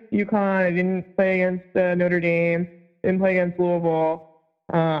play against UConn. I didn't play against Notre Dame. Didn't play against Louisville.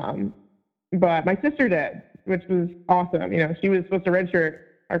 But my sister did, which was awesome. She was supposed to redshirt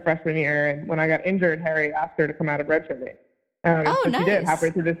our freshman year, and when I got injured, Harry asked her to come out of redshirting. So nice. She did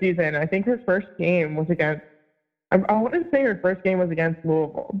halfway through the season. I think her first game was against, I want to say her first game was against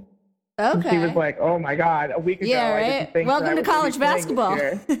Louisville. Okay. She was like, oh my God, a week ago. Yeah, I right? didn't think Welcome to college basketball.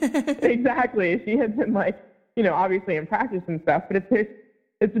 Exactly. She had been like, obviously in practice and stuff, but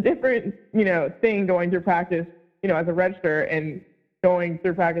it's a different, thing going through practice, as a redshirt and going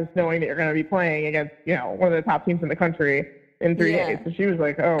through practice knowing that you're going to be playing against, one of the top teams in the country in 3 days. So she was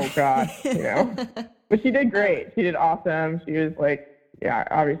like, oh God, but she did great. She did awesome. She was like, yeah,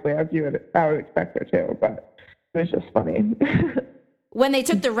 obviously I would expect her to, but it was just funny. When they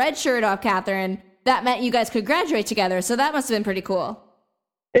took the red shirt off, Catherine, that meant you guys could graduate together. So that must have been pretty cool.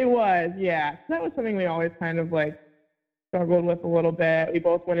 It was, yeah. That was something we always kind of like struggled with a little bit. We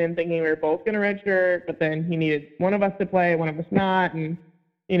both went in thinking we were both going to redshirt, but then he needed one of us to play, one of us not. And,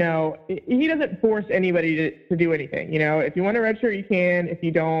 he doesn't force anybody to do anything. If you want to redshirt, you can. If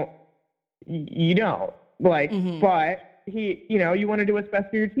you don't, you don't. Like, but he, you want to do what's best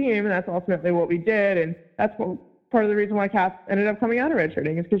for your team. And that's ultimately what we did. And that's part of the reason why Kat ended up coming out of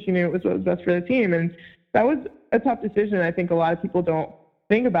redshirting is because she knew it was what was best for the team. And that was a tough decision. I think a lot of people don't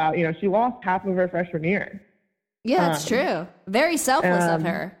think about. She lost half of her freshman year. Yeah, that's true. Very selfless of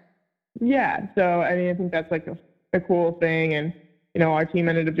her. Yeah. So, I mean, I think that's like a cool thing. And, our team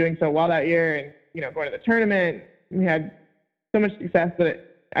ended up doing so well that year and, going to the tournament. We had so much success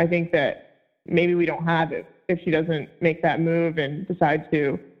that I think that maybe we don't have it if she doesn't make that move and decide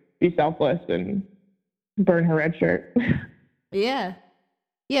to be selfless and burn her red shirt. Yeah.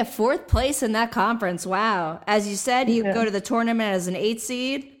 Yeah, fourth place in that conference. Wow. As you said, you go to the tournament as an 8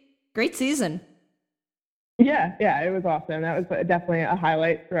 seed. Great season. Yeah, it was awesome. That was definitely a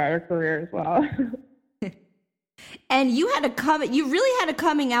highlight throughout our career as well. And you really had a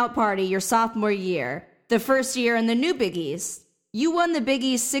coming out party your sophomore year, the first year in the new Big East. You won the Big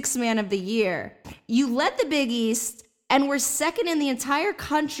East Sixth Man of the Year. You led the Big East and were second in the entire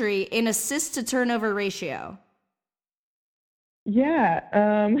country in assist to turnover ratio. Yeah.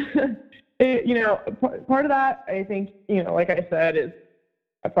 Part of that, I think, like I said, is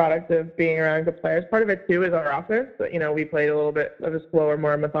a product of being around good players. Part of it, too, is our offense. But, we played a little bit of a slower,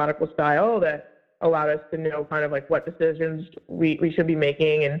 more methodical style that allowed us to know kind of like what decisions we should be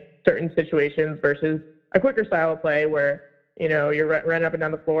making in certain situations versus a quicker style of play where, you're running up and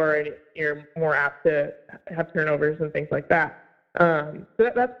down the floor and you're more apt to have turnovers and things like that. So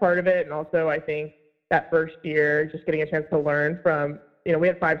that's part of it. And also, I think that first year, just getting a chance to learn from, we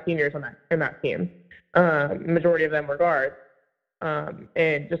had 5 seniors in that team. Majority of them were guards.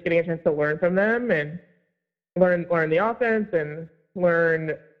 And just getting a chance to learn from them and learn the offense and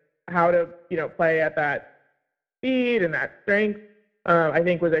learn how to, play at that speed and that strength I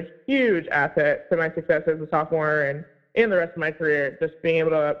think was a huge asset to my success as a sophomore and the rest of my career. Just being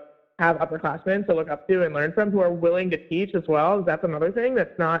able to have upperclassmen to look up to and learn from who are willing to teach as well. That's another thing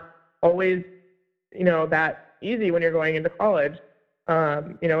that's not always, that easy when you're going into college.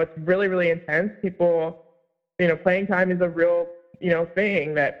 It's really, really intense. People, playing time is a real,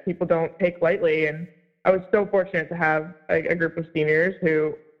 thing that people don't take lightly. And I was so fortunate to have a group of seniors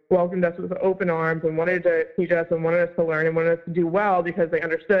who welcomed us with open arms and wanted to teach us and wanted us to learn and wanted us to do well because they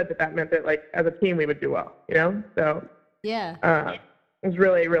understood that meant that, like, as a team, we would do well, So, yeah. I was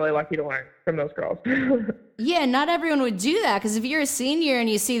really, really lucky to learn from those girls. Yeah, not everyone would do that because if you're a senior and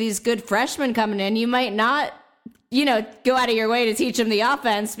you see these good freshmen coming in, you might not, go out of your way to teach them the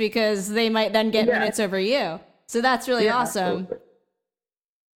offense because they might then get minutes over you. So that's really awesome. Absolutely.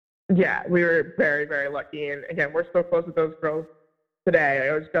 Yeah, we were very, very lucky. And again, we're so close with those girls today.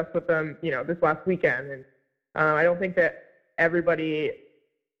 I was just with them, this last weekend. And I don't think that everybody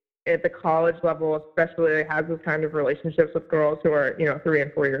at the college level especially has those kind of relationships with girls who are, 3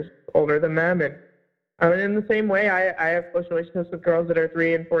 and 4 years older than them. And in the same way, I have close relationships with girls that are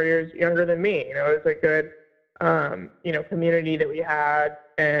 3 and 4 years younger than me. It's a good, community that we had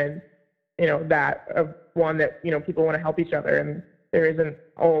and, that of one that, people want to help each other. And there isn't,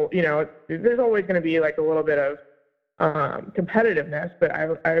 there's always going to be like a little bit of competitiveness, but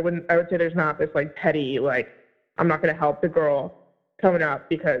I would say there's not this like petty, like, I'm not going to help the girl coming up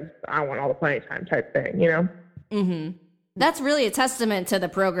because I want all the playing time type thing, Mm-hmm. That's really a testament to the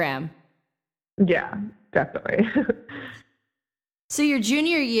program. Yeah, definitely. So your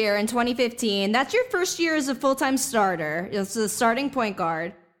junior year in 2015, that's your first year as a full-time starter. It's the starting point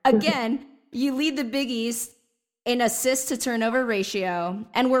guard. Again, you lead the Big East in assist to turnover ratio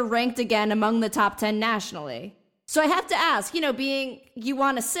and were ranked again among the top 10 nationally. So I have to ask, being you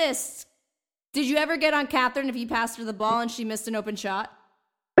want assists, did you ever get on Catherine if you passed her the ball and she missed an open shot?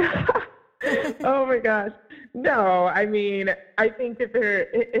 Oh my gosh. No, I mean, I think that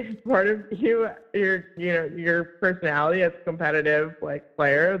it's part of your personality as a competitive like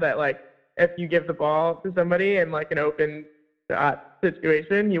player that like if you give the ball to somebody in like an open shot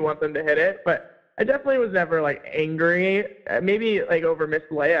situation, you want them to hit it. But I definitely was never like angry, maybe like over missed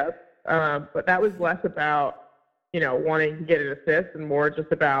layups. But that was less about, wanting to get an assist and more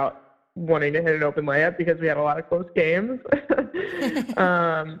just about wanting to hit an open layup because we had a lot of close games.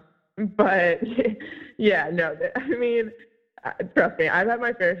 But yeah, no, I mean, trust me, I've had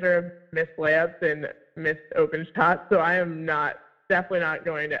my fair share of missed layups and missed open shots, so I am definitely not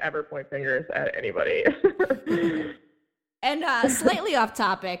going to ever point fingers at anybody. And slightly off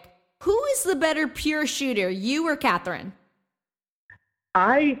topic, who is the better pure shooter, you or Catherine?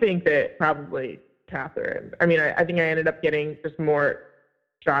 I think that probably Catherine. I mean, I think I ended up getting just more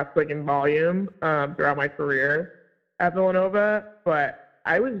shots like in volume throughout my career at Villanova, but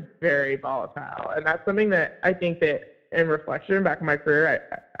I was very volatile, and that's something that I think that in reflection back in my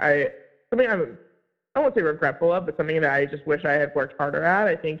career, I won't say regretful of, but something that I just wish I had worked harder at.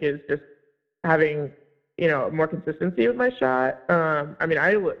 I think is just having more consistency with my shot. I mean,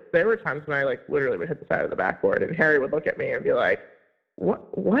 there were times when I like literally would hit the side of the backboard, and Harry would look at me and be like,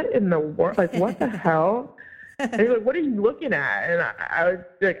 "What in the world? Like, what the hell?" And he's like, "What are you looking at?" And I was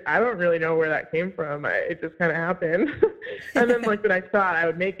like, "I don't really know where that came from. It just kind of happened." And then like when I shot, I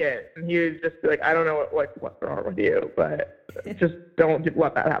would make it, and he would just be like, "I don't know what's wrong with you, but just don't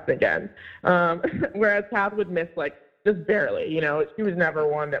let that happen again." Whereas Kath would miss like just barely. She was never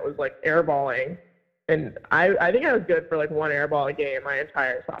one that was like airballing, and I think I was good for like one airball a game my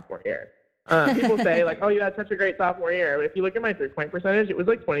entire sophomore year. People say like, "Oh, you had such a great sophomore year," but if you look at my 3-point percentage, it was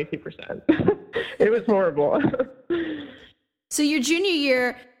like 22%. It was horrible. So your junior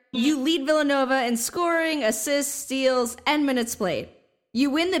year, you lead Villanova in scoring, assists, steals, and minutes played. You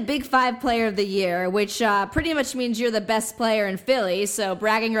win the Big Five Player of the Year, which pretty much means you're the best player in Philly, so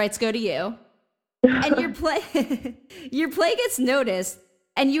bragging rights go to you. And your play gets noticed,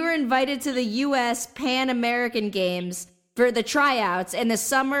 and you were invited to the U.S. Pan American Games for the tryouts in the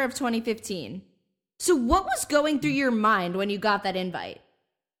summer of 2015. So what was going through your mind when you got that invite?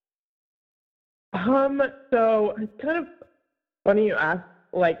 So it's kind of funny you asked.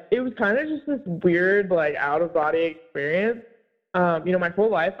 Like, it was kind of just this weird, like, out-of-body experience. My whole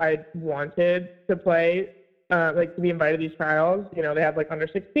life I wanted to play, to be invited to these trials. They have, like, under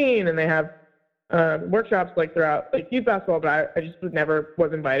 16, and they have workshops, like, throughout, like, youth basketball, but I just never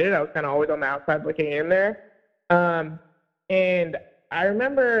was invited. I was kind of always on the outside looking in there. And I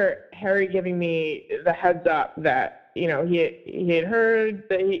remember Harry giving me the heads up that, he had heard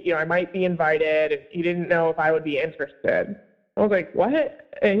that I might be invited, and he didn't know if I would be interested. I was like, "What?"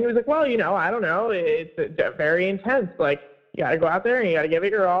 And he was like, "Well, I don't know. It's very intense. Like, you got to go out there and you got to give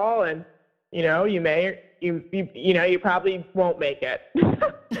it your all. And, you know, you probably won't make it.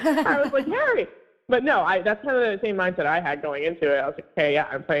 I was like, Harry. But no, that's kind of the same mindset I had going into it. I was like, okay, yeah,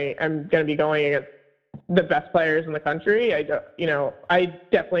 I'm going to be going against the best players in the country. I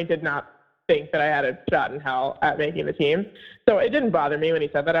definitely did not think that I had a shot in hell at making the team. So it didn't bother me when he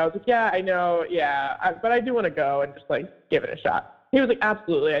said that. I was like, yeah, I know, yeah, but I do want to go and just like give it a shot. He was like,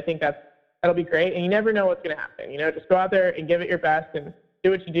 absolutely. I think that'll be great. And you never know what's going to happen. You know, just go out there and give it your best and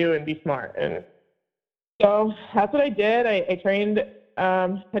do what you do and be smart. And so that's what I did. I trained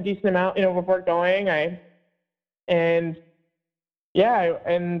a decent amount, you know, before going. And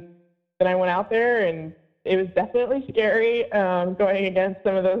then I went out there, and it was definitely scary going against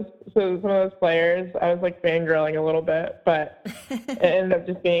some of those players. I was like fangirling a little bit, but it ended up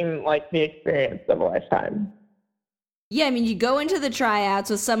just being like the experience of a lifetime. Yeah, I mean, you go into the tryouts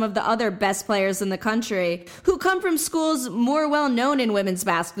with some of the other best players in the country who come from schools more well-known in women's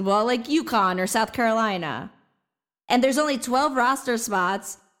basketball, like UConn or South Carolina. And there's only 12 roster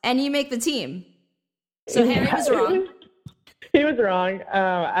spots, and you make the team. So Harry was wrong. He was wrong.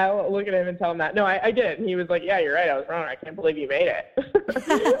 I'll look at him and tell him that. No, I did. He was like, yeah, you're right. I was wrong. I can't believe you made it.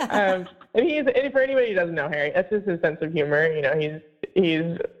 And for anybody who doesn't know Harry, that's just his sense of humor. You know,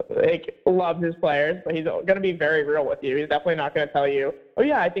 he's like loves his players, but he's going to be very real with you. He's definitely not going to tell you, oh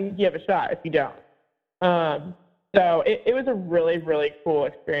yeah, I think you have a shot if you don't. So it was a really, really cool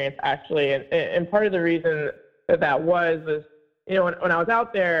experience actually. And part of the reason that was, you know, when I was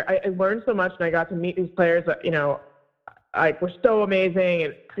out there, I learned so much, and I got to meet these players that, you know, were so amazing,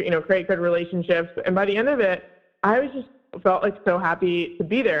 and, you know, create good relationships. And by the end of it, I was just felt like so happy to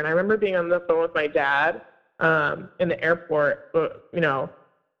be there. And I remember being on the phone with my dad in the airport, you know,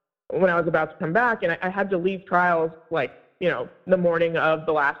 when I was about to come back, and I had to leave trials like, you know, the morning of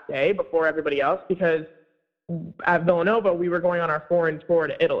the last day before everybody else, because at Villanova, we were going on our foreign tour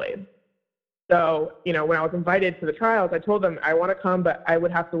to Italy. So, you know, when I was invited to the trials, I told them I want to come, but I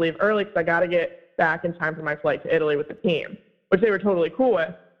would have to leave early because I got to get back in time for my flight to Italy with the team, which they were totally cool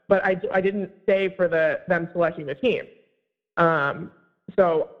with. But I didn't stay for them selecting the team.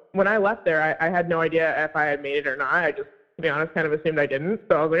 So when I left there, I had no idea if I had made it or not. I just, to be honest, kind of assumed I didn't.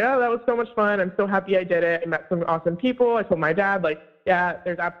 So I was like, oh, that was so much fun. I'm so happy I did it. I met some awesome people. I told my dad, like, yeah,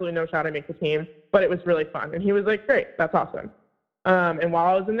 there's absolutely no shot I make the team, but it was really fun. And he was like, great, that's awesome. And while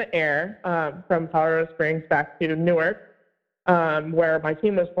I was in the air from Colorado Springs back to Newark, where my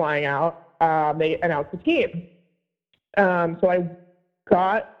team was flying out, they announced the team. So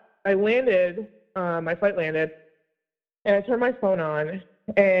I landed, my flight landed, and I turned my phone on,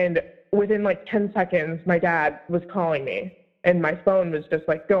 and within like 10 seconds, my dad was calling me, and my phone was just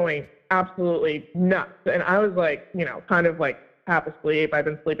like going absolutely nuts. And I was like, you know, kind of like half asleep. I've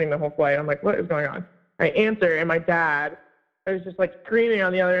been sleeping the whole flight. I'm like, what is going on? I answer, and my dad, I was just like screaming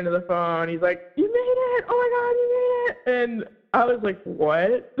on the other end of the phone. He's like, you made it! Oh my God, you made it! And I was like,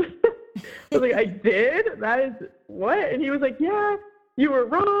 what? I was like, I did? That is what? And he was like, yeah, you were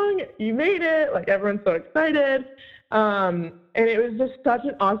wrong. You made it. Like, everyone's so excited. And it was just such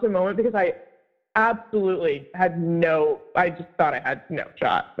an awesome moment because I absolutely I just thought I had no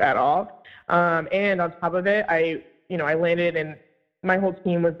shot at all. And on top of it, I landed and my whole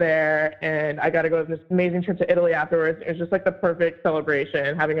team was there, and I got to go on this amazing trip to Italy afterwards. It was just like the perfect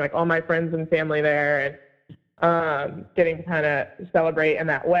celebration, having like all my friends and family there, and getting to kind of celebrate in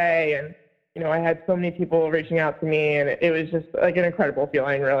that way. And, you know, I had so many people reaching out to me, and it was just like an incredible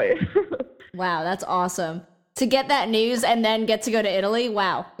feeling, really. Wow, that's awesome. To get that news and then get to go to Italy,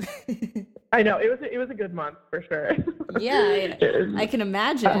 wow. I know, it was a good month for sure. Yeah, I can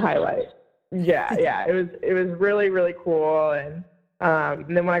imagine. A highlight. Yeah, it was really, really cool. And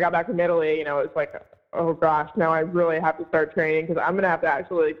then when I got back from Italy, you know, it was like, oh gosh, now I really have to start training because I'm going to have to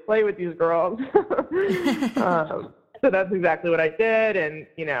actually play with these girls. So that's exactly what I did. And,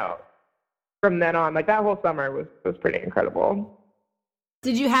 you know, from then on, like that whole summer was pretty incredible.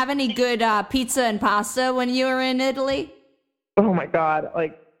 Did you have any good pizza and pasta when you were in Italy? Oh my God,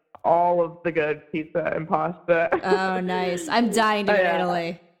 like all of the good pizza and pasta. Oh, nice. I'm dying to go to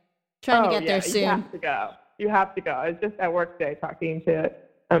Italy. Trying to get there soon. You have to go. I was just at work today talking to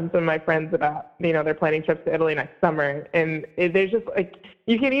some of my friends about, you know, they're planning trips to Italy next summer. And there's just like,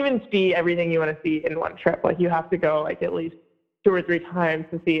 you can even see everything you want to see in one trip. Like you have to go like at least 2 or 3 times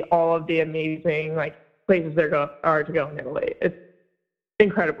to see all of the amazing like places there are to go in Italy. It's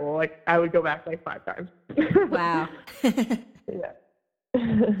incredible. Like I would go back like 5 times. Wow. Yeah.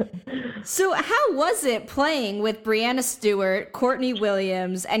 So how was it playing with Breanna Stewart, Courtney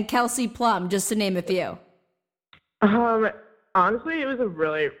Williams, and Kelsey Plum, just to name a few? Honestly, it was a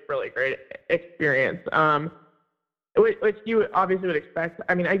really, really great experience. which you obviously would expect.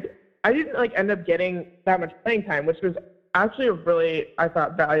 I mean, I didn't like end up getting that much playing time, which was actually a really, I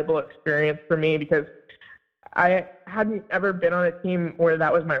thought, valuable experience for me because I hadn't ever been on a team where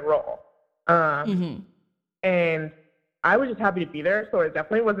that was my role. And I was just happy to be there. So it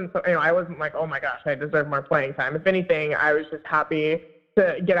definitely wasn't, I wasn't like, oh my gosh, I deserve more playing time. If anything, I was just happy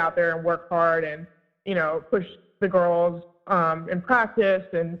to get out there and work hard and, push the girls in practice.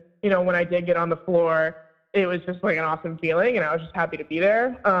 And, when I did get on the floor, it was just like an awesome feeling and I was just happy to be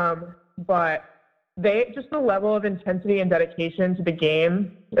there. But just the level of intensity and dedication to the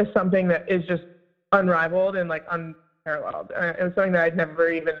game is something that is just unrivaled and like unparalleled. It was something that I'd never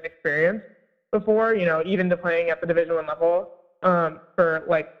even experienced before, even to playing at the Division I level for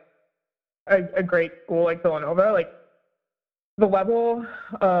like a great school like Villanova. Like the level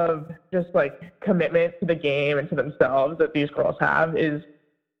of just like commitment to the game and to themselves that these girls have is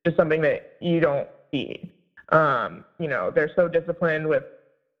just something that you don't see. They're so disciplined with,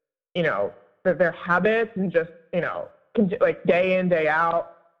 their habits and just, like day in, day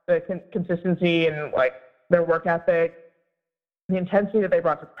out, the consistency and like their work ethic, the intensity that they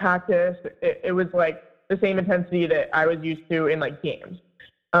brought to practice. It was like the same intensity that I was used to in like games.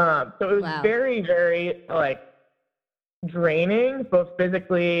 So it was very, very like draining, both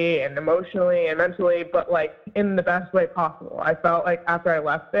physically and emotionally and mentally, but like in the best way possible. I felt like after I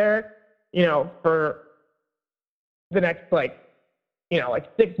left there, for the next like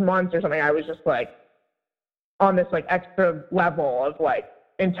 6 months or something, I was just like on this like extra level of like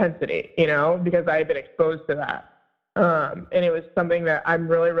intensity, because I had been exposed to that. And it was something that I'm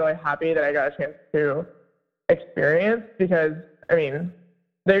really, really happy that I got a chance to experience because, I mean,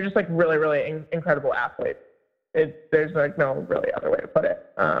 they're just like really, really incredible athletes. There's like no really other way to put it.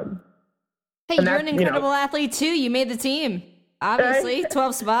 Hey, you're an incredible athlete too. You made the team. Obviously,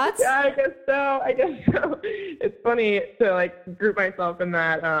 12 spots. Yeah, I guess so. It's funny to like group myself in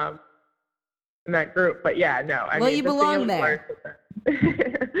that group, but yeah, no. You belong there.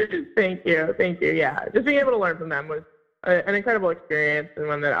 Thank you. Yeah, just being able to learn from them was an incredible experience and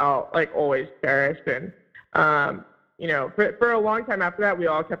one that I'll like always cherish. And for a long time after that, we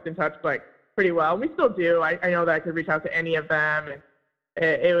all kept in touch like pretty well. We still do. I know that I could reach out to any of them and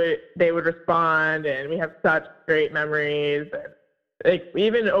they would respond, and we have such great memories. And like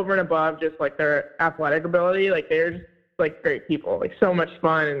even over and above just like their athletic ability, like they're just like great people, like so much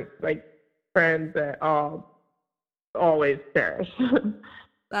fun and like friends that I'll always cherish.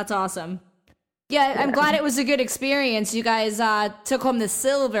 That's awesome. Yeah, I'm glad it was a good experience. You guys took home the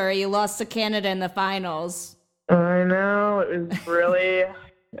silver. You lost to Canada in the finals. I know. It was really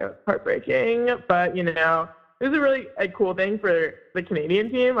heartbreaking, but it was a really cool thing for the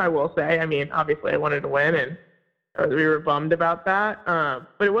Canadian team, I will say. I mean, obviously I wanted to win, and we were bummed about that.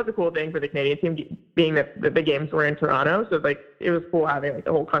 But it was a cool thing for the Canadian team, being that the games were in Toronto. So, like, it was cool having, like,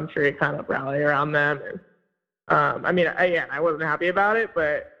 the whole country kind of rally around them. And, I mean, I wasn't happy about it,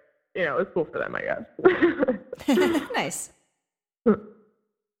 but, it was cool for them, I guess. Nice.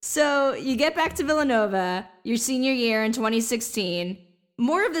 So you get back to Villanova, your senior year in 2016.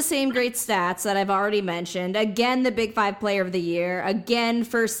 More of the same great stats that I've already mentioned. Again, the Big Five Player of the Year. Again,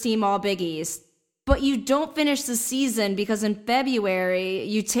 first team All Big East. But you don't finish the season because in February,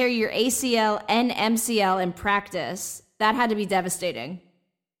 you tear your ACL and MCL in practice. That had to be devastating.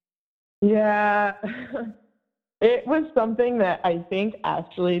 Yeah. It was something that I think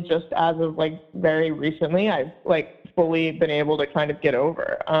actually just as of like very recently, I've like fully been able to kind of get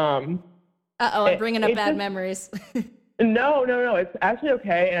over. I'm bringing up bad memories. No. It's actually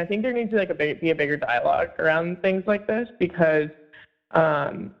okay. And I think there needs to like be a bigger dialogue around things like this because,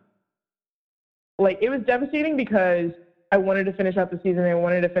 like it was devastating because I wanted to finish out the season. I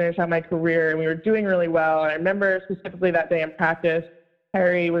wanted to finish out my career and we were doing really well. And I remember specifically that day in practice,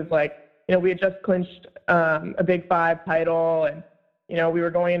 Harry was like, we had just clinched a Big Five title and, we were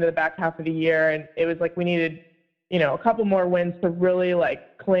going into the back half of the year and it was like we needed, a couple more wins to really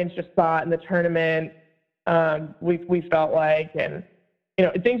like clinch a spot in the tournament. We felt like, and,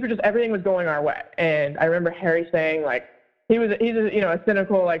 things were just, everything was going our way. And I remember Harry saying like, he's a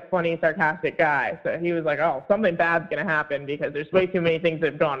cynical, like funny, sarcastic guy. So he was like, oh, something bad's going to happen because there's way too many things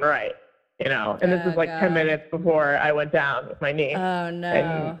that have gone right, and this was like 10 minutes before I went down with my knee. Oh no.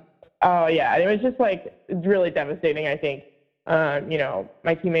 And, oh yeah. It was just like really devastating. I think,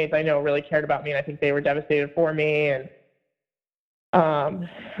 my teammates I know really cared about me and I think they were devastated for me. And,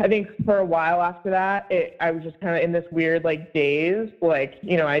 I think for a while after that, I was just kind of in this weird like daze, like,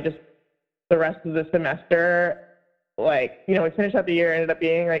 the rest of the semester, like, we finished out the year, ended up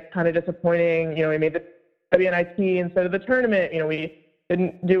being like kind of disappointing. We made the WNIT instead of the tournament. We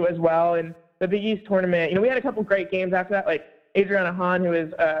didn't do as well in the Big East tournament, you know, we had a couple great games after that. Like Adriana Hahn, who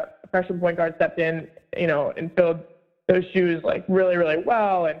is a freshman point guard, stepped in, you know, and filled those shoes like really, really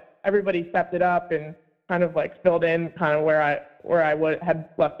well. And everybody stepped it up and kind of like filled in kind of where I had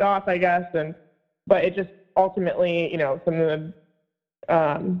left off, I guess. But it just ultimately, you know, some of the,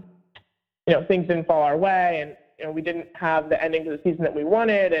 you know, things didn't fall our way, and, you know, we didn't have the ending to the season that we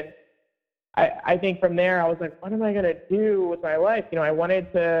wanted. And I think from there I was like, what am I going to do with my life? You know, I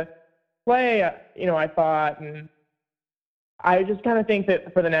wanted to play, you know, I thought, and I just kind of think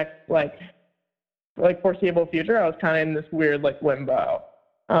that for the next like foreseeable future, I was kind of in this weird like limbo,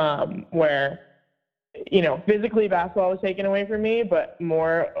 where, you know, physically basketball was taken away from me, but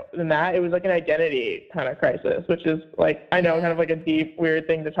more than that, it was like an identity kind of crisis, which is like, I know, kind of like a deep, weird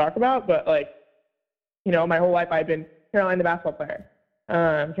thing to talk about, but like, you know, my whole life I've been Caroline the basketball player,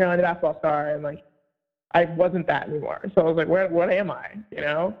 Caroline the basketball star, and like, I wasn't that anymore. So I was like, what am I, you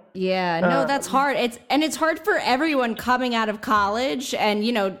know? Yeah, no, that's hard. It's hard for everyone coming out of college and,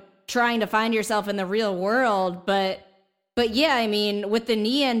 you know, trying to find yourself in the real world. But yeah, I mean, with the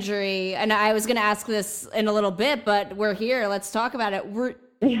knee injury, and I was going to ask this in a little bit, but we're here. Let's talk about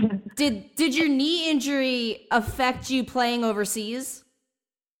it. Did your knee injury affect you playing overseas?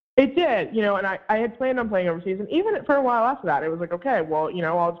 It did, you know, and I had planned on playing overseas, and even for a while after that, it was like, okay, well, you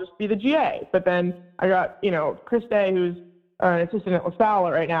know, I'll just be the GA. But then I got, you know, Chris Day, who's an assistant at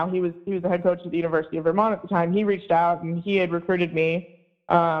LaSalle right now. He was the head coach at the University of Vermont at the time. He reached out, and he had recruited me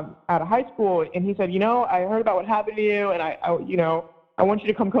out of high school, and he said, you know, I heard about what happened to you, and I you know, I want you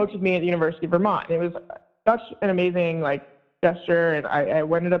to come coach with me at the University of Vermont. And it was such an amazing like gesture, and I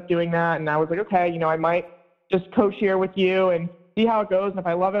ended up doing that, and I was like, okay, you know, I might just coach here with you and see how it goes, and if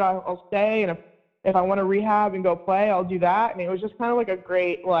I love it, I'll stay, and if I want to rehab and go play, I'll do that. And it was just kind of like a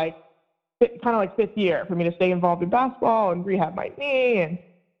great like kind of like fifth year for me to stay involved in basketball and rehab my knee. And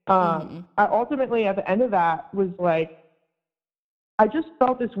I ultimately at the end of that was like, I just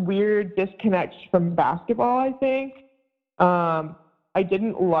felt this weird disconnect from basketball, I think. I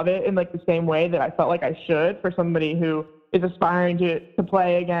didn't love it in like the same way that I felt like I should for somebody who is aspiring to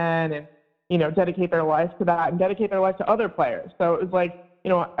play again and, you know, dedicate their life to that and dedicate their life to other players. So it was like, you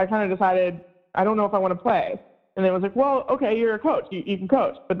know, I kind of decided, I don't know if I want to play. And it was like, well, okay, you're a coach, you can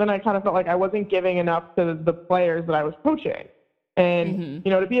coach. But then I kind of felt like I wasn't giving enough to the players that I was coaching. And,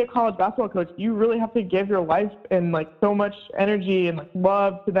 you know, to be a college basketball coach, you really have to give your life and like so much energy and like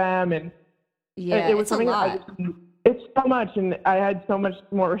love to them. And yeah, it was something that it's so much. And I had so much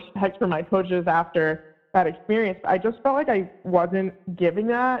more respect for my coaches after that experience. I just felt like I wasn't giving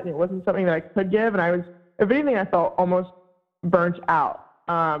that, and it wasn't something that I could give. And I was, if anything, I felt almost burnt out.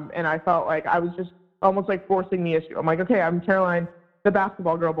 And I felt like I was just almost like forcing the issue. I'm like, okay, I'm Caroline, the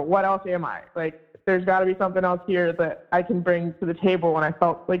basketball girl, but what else am I? Like, there's got to be something else here that I can bring to the table. And I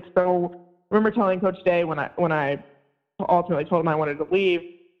felt like so. I remember telling Coach Day when I ultimately told him I wanted to leave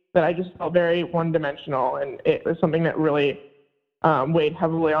that I just felt very one-dimensional, and it was something that really weighed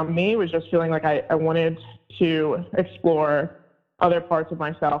heavily on me, was just feeling like I wanted to explore other parts of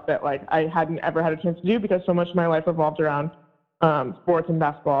myself that like I hadn't ever had a chance to do, because so much of my life revolved around sports and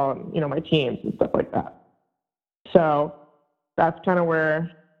basketball and, you know, my teams and stuff like that. So that's kind of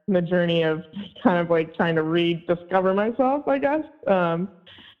where the journey of kind of like trying to rediscover myself, I guess,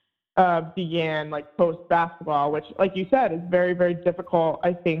 began, like post basketball, which, like you said, is very, very difficult,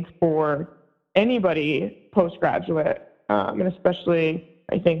 I think, for anybody postgraduate. And especially,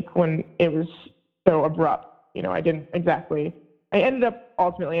 I think, when it was so abrupt. You know, I ended up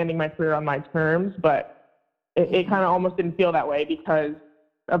ultimately ending my career on my terms, but it kind of almost didn't feel that way because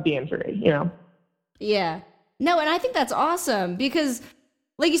of the injury, you know? Yeah. No, and I think that's awesome because,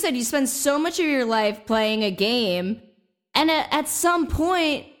 like you said, you spend so much of your life playing a game, and at some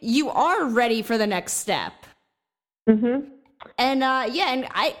point, you are ready for the next step. Mm-hmm. And, and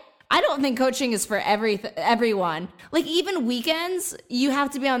I don't think coaching is for everyone. Like, even weekends, you have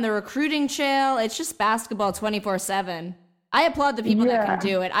to be on the recruiting trail. It's just basketball 24/7. I applaud the people that can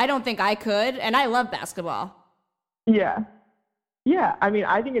do it. I don't think I could, and I love basketball. Yeah. Yeah, I mean,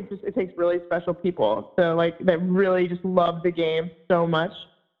 I think it takes really special people, so like that really just love the game so much.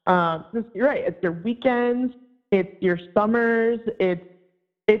 You're right. It's your weekends, it's your summers, it's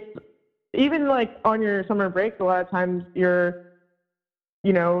even like on your summer breaks. A lot of times you're,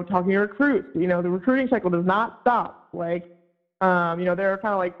 you know, talking to recruits. You know, the recruiting cycle does not stop. Like, you know, there are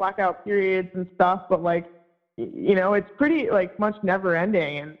kind of like blackout periods and stuff, but like, you know, it's pretty like much never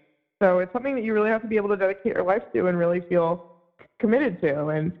ending, and so it's something that you really have to be able to dedicate your life to and really feel committed to.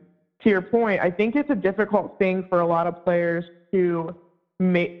 And to your point, I think it's a difficult thing for a lot of players to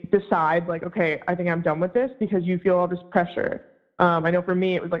decide like, okay, I think I'm done with this, because you feel all this pressure I know for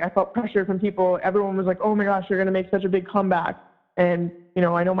me, it was like I felt pressure from people. Everyone was like, oh my gosh, you're going to make such a big comeback. And, you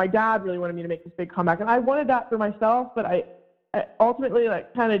know, I know my dad really wanted me to make this big comeback. And I wanted that for myself, but I ultimately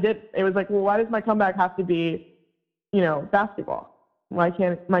like kind of did. It was like, well, why does my comeback have to be, you know, basketball? Why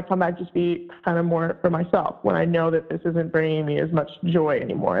can't my comeback just be kind of more for myself when I know that this isn't bringing me as much joy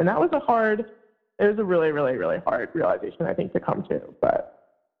anymore? And that was it was a really, really, really hard realization, I think, to come to. But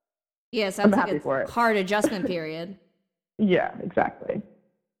yeah, sounds I'm like happy a for it. hard adjustment period. Yeah, exactly.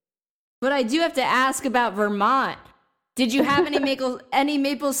 But I do have to ask about Vermont. Did you have any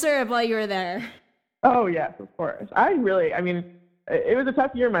maple syrup while you were there? Oh, yes, of course. I mean, it was a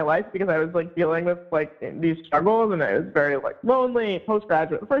tough year in my life because I was like dealing with like these struggles, and I was very like lonely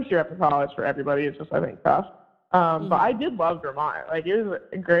postgraduate. The first year after college for everybody is just, I think, tough. But I did love Vermont. Like, it was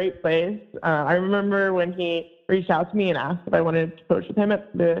a great place. I remember when he reached out to me and asked if I wanted to coach with him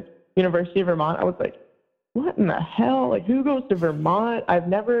at the University of Vermont. I was like, what in the hell? Like, who goes to Vermont? I'm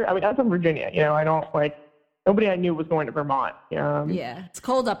from Virginia, you know, I don't like, nobody I knew was going to Vermont. Yeah, it's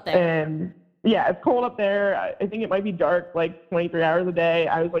cold up there. And yeah, it's cold up there. I think it might be dark like 23 hours a day.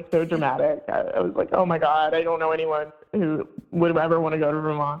 I was like so dramatic. I was like, oh my God, I don't know anyone who would ever want to go to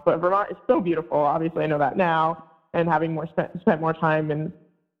Vermont. But Vermont is so beautiful. Obviously, I know that now. And having spent more time in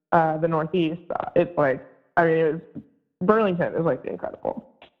the Northeast, it's like, I mean, Burlington is like incredible.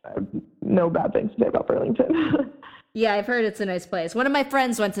 I have no bad things to say about Burlington. Yeah, I've heard it's a nice place. One of my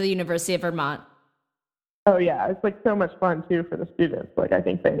friends went to the University of Vermont. Oh yeah, it's like so much fun too for the students. Like, I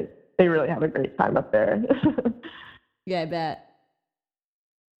think they really have a great time up there. Yeah, I bet.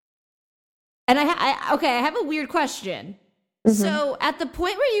 And I have a weird question. Mm-hmm. So at the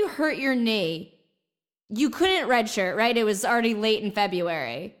point where you hurt your knee, you couldn't redshirt, right? It was already late in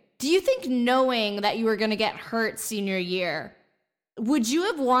February. Do you think, knowing that you were going to get hurt senior year, would you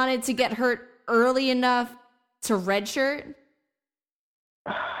have wanted to get hurt early enough to redshirt?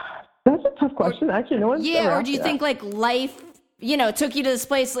 That's a tough question. Actually, no one's Yeah, or do you think like life, you know, took you to this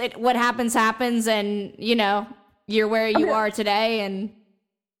place, what happens, and, you know, you're where you are today? And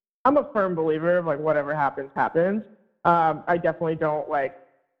I'm a firm believer of like, whatever happens, happens. I definitely don't like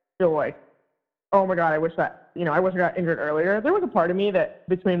feel like, oh my God, I wish I got injured earlier. There was a part of me that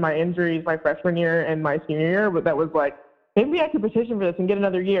between my injuries my freshman year and my senior year, but that was like, maybe I could petition for this and get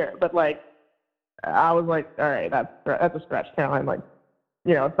another year. But like, I was like, all right, that's a stretch, Caroline. Like,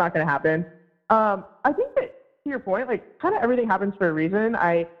 you know, it's not going to happen. I think that, to your point, like, kind of everything happens for a reason.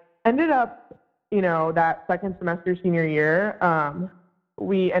 I ended up, you know, that second semester senior year,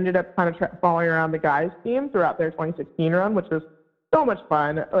 we ended up kind of following around the guys' team throughout their 2016 run, which was so much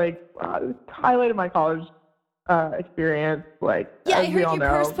fun. Like, highlighted my college experience. Like, yeah, I heard you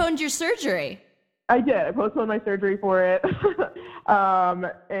postponed your surgery. I did. I postponed my surgery for it.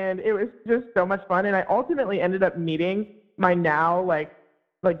 And it was just so much fun. And I ultimately ended up meeting my now, like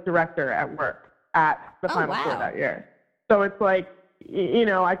director at work at the Final Four that year. So it's like, you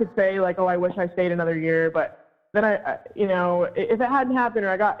know, I could say like, oh, I wish I stayed another year, but then I, you know, if it hadn't happened or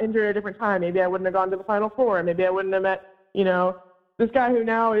I got injured at a different time, maybe I wouldn't have gone to the Final Four. Maybe I wouldn't have met, you know, this guy who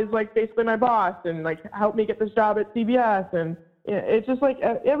now is like basically my boss and like helped me get this job at CBS. And you know, it's just like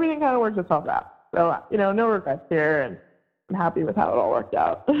everything kind of works itself out. So, you know, no regrets here, and I'm happy with how it all worked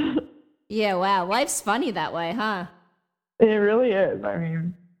out. Yeah, wow. Life's funny that way, huh? It really is. I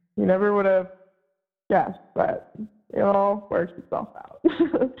mean, you never would have guessed, but it all works itself out.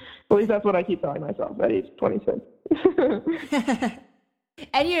 At least that's what I keep telling myself at age 26.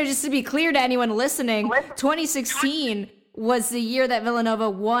 And, you know, just to be clear to anyone listening, 2016 was the year that Villanova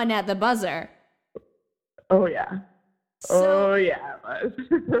won at the buzzer. Oh, yeah. So, it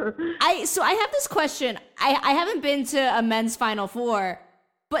was. I have this question. I haven't been to a men's Final Four,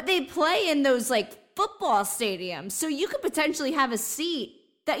 but they play in those, like, football stadiums, so you could potentially have a seat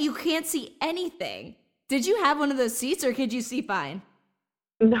that you can't see anything. Did you have one of those seats, or could you see fine?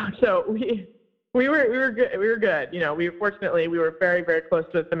 No, so we were good. We were good. You know, we were very, very close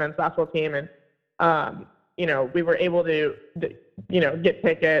to the men's basketball team, and you know, we were able to, you know, get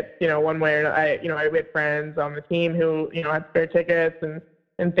tickets. You know, one way or another. I had friends on the team who, you know, had spare tickets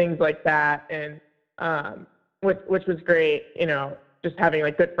and things like that, and which was great. You know, just having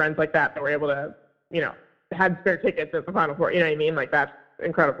like good friends like that were able to, you know, had spare tickets at the Final Four. You know what I mean? Like, that's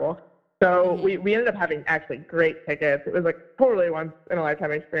incredible. So we ended up having actually great tickets. It was like totally once in a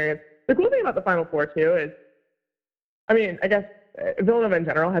lifetime experience. The cool thing about the Final Four too is, I mean, I guess Villanova in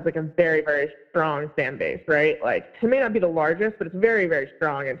general has like a very, very strong fan base, right? Like, it may not be the largest, but it's very, very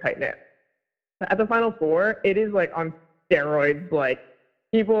strong and tight knit. At the Final Four, it is like on steroids. Like,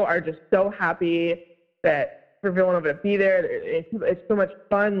 people are just so happy that for Villanova to be there. It's so much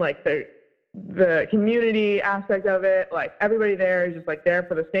fun. Like, the community aspect of it, like everybody there is just like there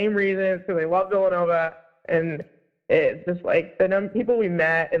for the same reasons because they love Villanova, and it's just like the number of people we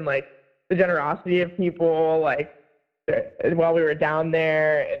met and like the generosity of people like while we were down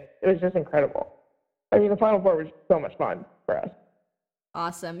there, and it was just incredible. I mean, the Final Four was so much fun for us.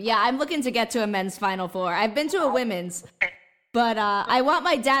 Awesome. Yeah, I'm looking to get to a men's Final Four. I've been to a women's, but I want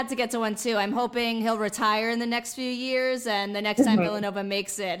my dad to get to one too. I'm hoping he'll retire in the next few years, and the next time Villanova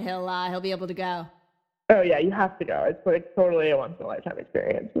makes it, he'll be able to go. Oh yeah, you have to go. It's like totally a once in a lifetime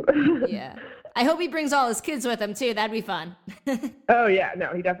experience. Yeah. I hope he brings all his kids with him too. That'd be fun. Oh yeah,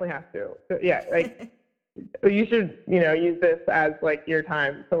 no, he definitely has to. So, yeah, like you should, use this as like your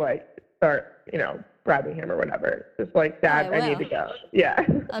time to like start, grabbing him or whatever. Just like, Dad, I need to go. Yeah.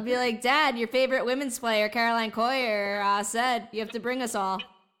 I'll be like, Dad, your favorite women's player, Caroline Coyer, said you have to bring us all.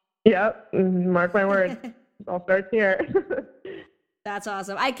 Yep. Mark my words. It all starts here. That's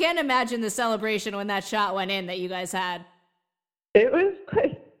awesome. I can't imagine the celebration when that shot went in that you guys had. It was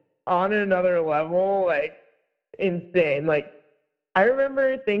like on another level, like insane. Like I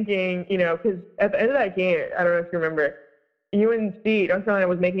remember thinking, because at the end of that game, I don't know if you remember, UNC, North Carolina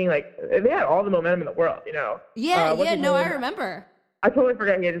was making like, they had all the momentum in the world, Yeah, I remember. I totally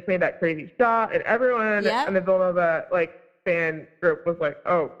forgot he had just made that crazy shot, and everyone in the Villanova like fan group was like,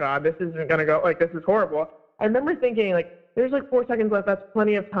 oh God, this isn't going to go, like this is horrible. I remember thinking like, there's like 4 seconds left, that's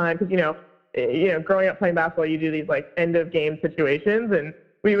plenty of time, because growing up playing basketball, you do these like end of game situations, and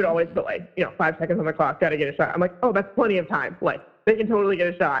we would always put like 5 seconds on the clock, got to get a shot. I'm like, oh, that's plenty of time, like they can totally get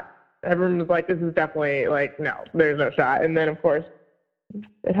a shot. Everyone was like, this is definitely like, no, there's no shot. And then of course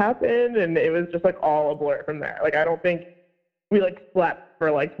it happened, and it was just like all a blur from there. Like I don't think we like slept for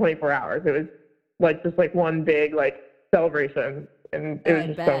like 24 hours. It was like just like one big like celebration, and it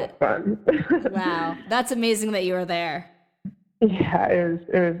was just so much fun. Wow, that's amazing that you were there. Yeah, it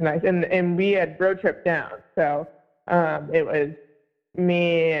was nice, and we had road trip down, so it was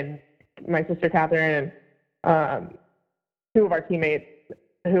me and my sister Catherine and 2 of our teammates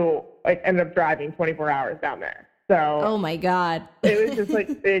who like ended up driving 24 hours down there. So oh my God, it was just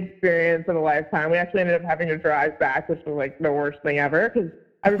like the experience of a lifetime. We actually ended up having to drive back, which was like the worst thing ever, because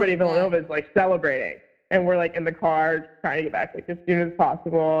everybody in Villanova is like celebrating, and we're like in the car trying to get back like as soon as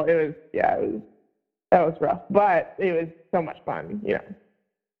possible. That was rough, but it was so much fun,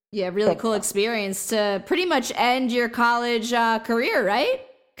 Yeah, really cool experience to pretty much end your college career, right?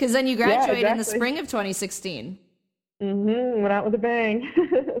 Because then you graduated in the spring of 2016. Went out with a bang.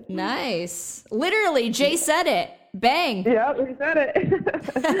 Nice. Literally, Jay said it. Bang. Yeah, he said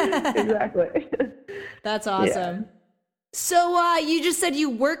it. Exactly. That's awesome. Yeah. So you just said you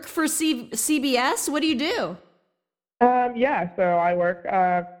work for CBS. What do you do? So I work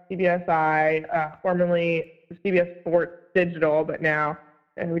CBSI, formerly CBS Sports Digital, but now,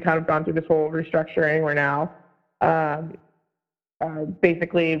 and we kind of gone through this whole restructuring. We're now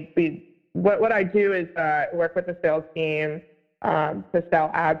basically what I do is work with the sales team to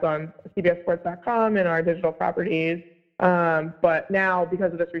sell ads on CBSSports.com and our digital properties. But now,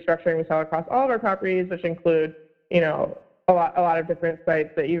 because of this restructuring, we sell across all of our properties, which include, a lot of different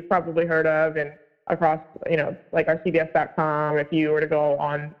sites that you've probably heard of, and across, like our CBS.com, if you were to go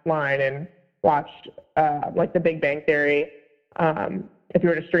online and watch like The Big Bang Theory, if you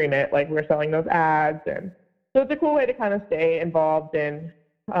were to stream it, like we're selling those ads. And so it's a cool way to kind of stay involved in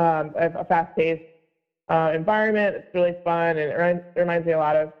a fast-paced environment. It's really fun, and it reminds me a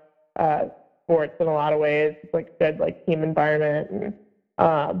lot of sports in a lot of ways. It's like a good like team environment, and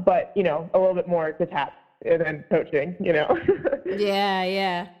but a little bit more detached than coaching.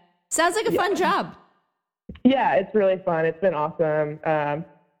 Yeah. Sounds like a fun job. Yeah, it's really fun. It's been awesome.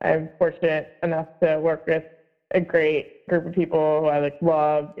 I'm fortunate enough to work with a great group of people who I like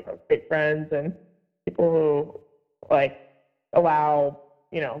love, great friends, and people who like allow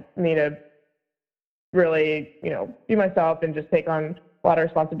me to really, be myself and just take on a lot of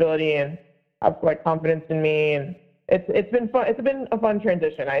responsibility and have like confidence in me. And it's been fun. It's been a fun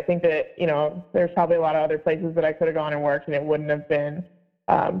transition. I think that, there's probably a lot of other places that I could have gone and worked, and it wouldn't have been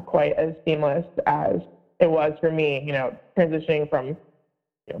quite as seamless as it was for me, transitioning from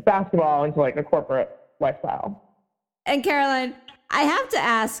basketball into like a corporate lifestyle. And Caroline, I have to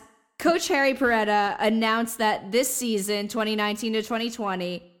ask, Coach Harry Perretta announced that this season, 2019 to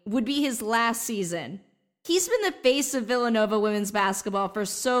 2020, would be his last season. He's been the face of Villanova women's basketball for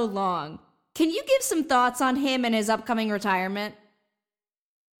so long. Can you give some thoughts on him and his upcoming retirement?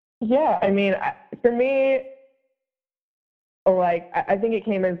 Yeah, I mean, for me, like, I think it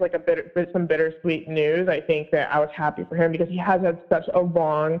came as like some bittersweet news. I think that I was happy for him because he has had such a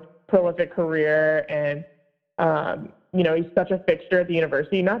long, prolific career, and he's such a fixture at the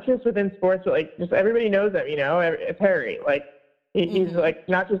university, not just within sports, but like just everybody knows him. It's Harry. Like he's like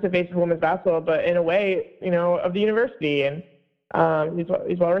not just a face of women's basketball, but in a way, of the university, and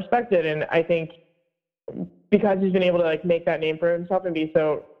he's well respected. And I think because he's been able to like make that name for himself and be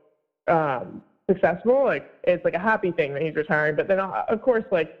so successful, like it's like a happy thing that he's retiring. But then of course,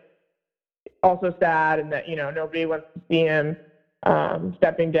 like also sad, and that nobody wants to see him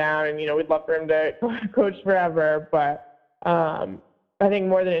stepping down, and we'd love for him to coach forever. But I think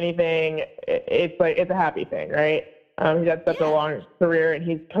more than anything, it's a happy thing, right? He's had such a long career, and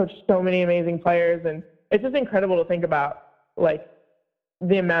he's coached so many amazing players, and it's just incredible to think about like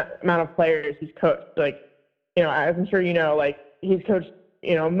the amount of players he's coached. Like, as I'm sure like he's coached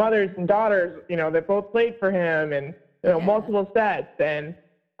mothers and daughters that both played for him, and multiple sets, and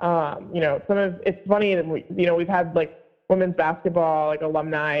it's funny that we've had like women's basketball like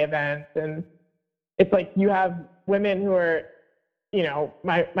alumni events, and it's like you have women who are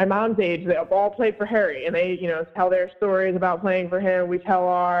my mom's age that all played for Harry, and they tell their stories about playing for him. We tell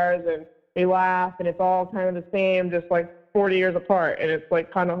ours, and we laugh, and it's all kind of the same, just like 40 years apart, and it's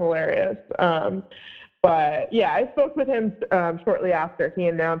like kind of hilarious. But yeah, I spoke with him shortly after he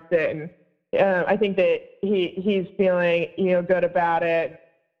announced it, and I think that he's feeling good about it.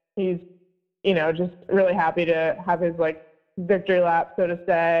 He's just really happy to have his like victory lap, so to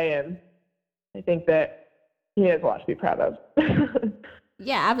say, and I think that he has a lot to be proud of.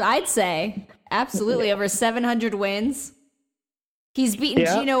 Yeah, I'd say absolutely. Over 700 wins. He's beaten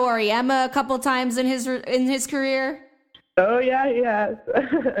Gino Auriemma a couple times in his career. Oh yeah, he has.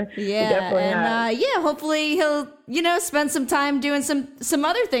 Yeah, and hopefully he'll spend some time doing some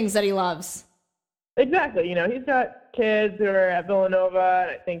other things that he loves. Exactly. He's got kids who are at Villanova,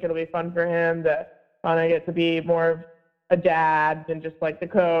 and I think it'll be fun for him to kind of get to be more of a dad than just like the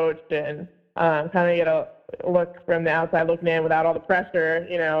coach, and kind of get a look from the outside looking in without all the pressure,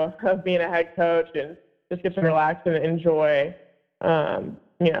 of being a head coach, and just get to relax and enjoy,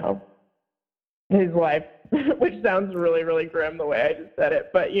 his life, which sounds really, really grim the way I just said it.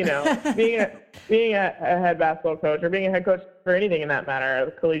 But, being a head basketball coach, or being a head coach for anything in that matter at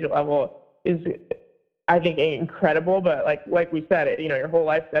the collegiate level, is, I think, incredible. But like we said, your whole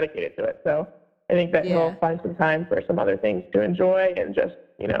life's dedicated to it. So I think that he'll find some time for some other things to enjoy, and just,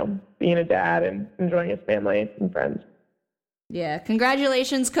 being a dad and enjoying his family and friends. Yeah.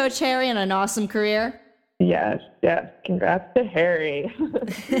 Congratulations, Coach Harry, on an awesome career. Yes. Congrats to Harry.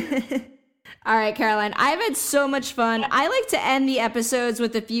 All right, Caroline, I've had so much fun. I like to end the episodes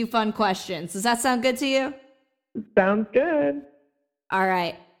with a few fun questions. Does that sound good to you? Sounds good. All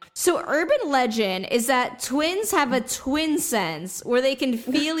right. So urban legend is that twins have a twin sense where they can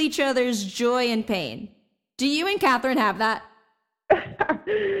feel each other's joy and pain. Do you and Catherine have that?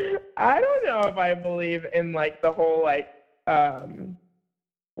 I don't know if I believe in like the whole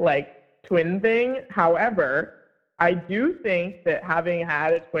twin thing. However, I do think that having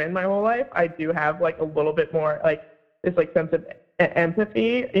had a twin my whole life, I do have like a little bit more like this like sense of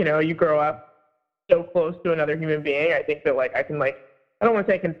empathy. You grow up so close to another human being. I think that like I can like, I don't want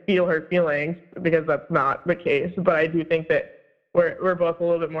to say I can feel her feelings, because that's not the case, but I do think that we're both a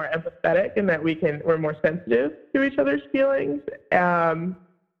little bit more empathetic, and that we're more sensitive to each other's feelings.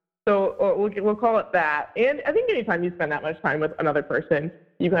 So we'll call it that. And I think anytime you spend that much time with another person,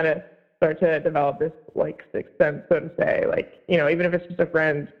 you kind of start to develop this like sixth sense, so to say, like, even if it's just a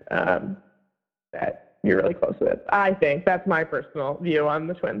friend that you're really close with. I think that's my personal view on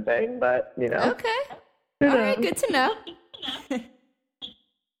the twin thing, but Okay. All right, good to know.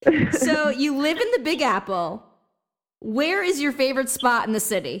 So you live in the Big Apple. Where is your favorite spot in the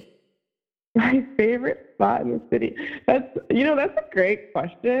city? My favorite spot in the city. That's a great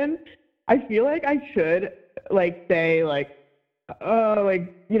question. I feel like I should like say like,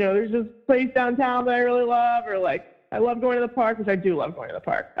 there's this place downtown that I really love, or like I love going to the park, which I do love going to the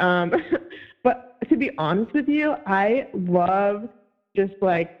park. But to be honest with you, I love just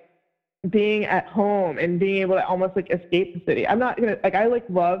like being at home and being able to almost like escape the city. I'm not gonna like, I like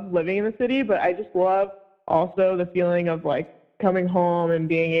love living in the city, but I just love also the feeling of like coming home and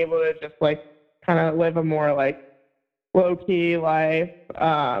being able to just like kind of live a more like low key life.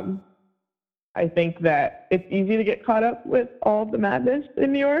 I think that it's easy to get caught up with all of the madness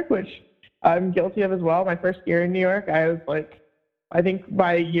in New York, which I'm guilty of as well. My first year in New York, I was like, I think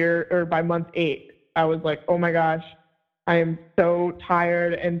by month 8, I was like, oh my gosh, I am so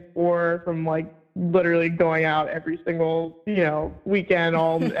tired and poor from like literally going out every single, weekend,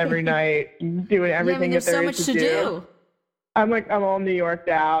 every night, doing everything that there is to do. I'm all New Yorked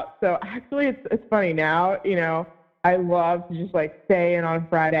out. So actually it's funny now, I love to just like stay in on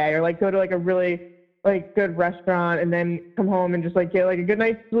Friday, or like go to like a really like good restaurant and then come home and just like get like a good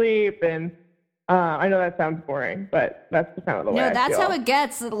night's sleep. And I know that sounds boring, but that's kind of the way. No, that's how it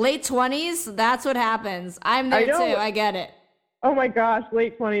gets. Late 20s, that's what happens. I'm there too. I get it. Oh my gosh,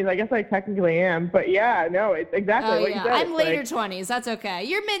 late 20s. I guess I technically am, but yeah, no, it's exactly what you said. I'm later 20s. That's okay.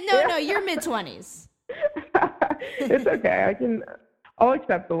 You're you're mid 20s. It's okay. I'll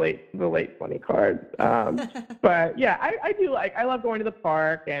accept the late 20 cards. But yeah, I love going to the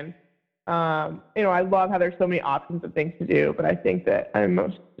park, and I love how there's so many options of things to do, but I think that I'm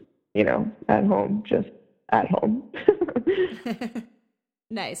most, at home, just at home.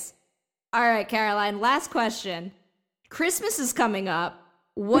 Nice. All right, Caroline, last question. Christmas is coming up.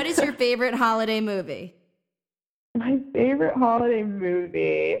 What is your favorite holiday movie? My favorite holiday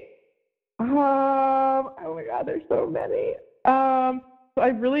movie. Oh my God, there's so many. So I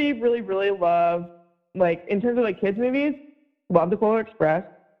really, really, really love, like, in terms of like kids movies, love The Polar Express.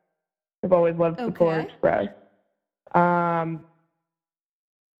 I've always loved The Polar Express. I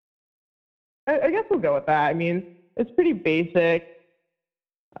guess we'll go with that. I mean, it's pretty basic.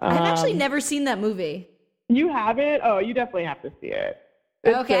 I've actually never seen that movie. You haven't? Oh, you definitely have to see it.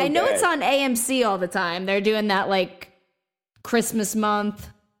 It's so I know good. It's on AMC all the time. They're doing that like Christmas month.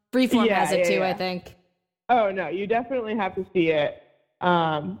 Freeform has it too, I think. Oh no, you definitely have to see it.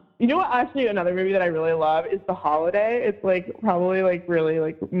 You know what? Actually, another movie that I really love is The Holiday. It's like probably like really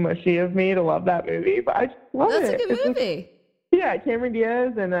like mushy of me to love that movie, but I just love it. That's a good movie. Yeah, Cameron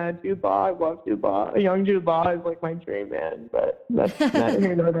Diaz and Jude Law. I love Jude Law. A young Jude Law is like my dream man, but that's not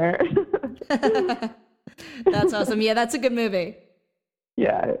here nor there. That's awesome. Yeah, that's a good movie.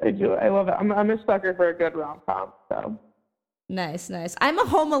 Yeah, I do. I love it. I'm a sucker for a good rom-com. So nice. I'm a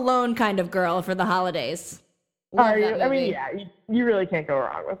Home Alone kind of girl for the holidays. Love that movie. I mean, yeah, you really can't go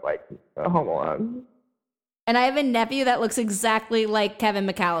wrong with like a Home Alone. And I have a nephew that looks exactly like Kevin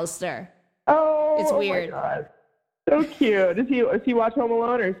McAllister. Oh, it's weird. Oh my God. So cute. Does he watch Home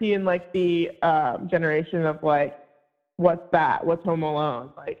Alone, or is he in like the generation of like, what's that? What's Home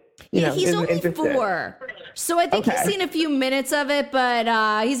Alone? Like, he's only 4, so I think he's seen a few minutes of it, but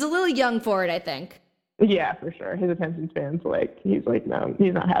he's a little young for it, I think. Yeah, for sure. His attention span's like, he's like, no,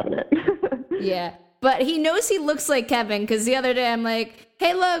 he's not having it. Yeah, but he knows he looks like Kevin, because the other day I'm like,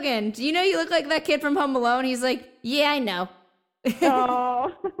 hey, Logan, do you know you look like that kid from Home Alone? He's like, yeah, I know.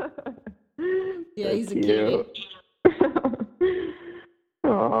 Oh. Yeah, so he's a cutie.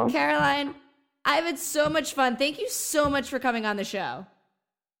 Caroline, I've had so much fun. Thank you so much for coming on the show.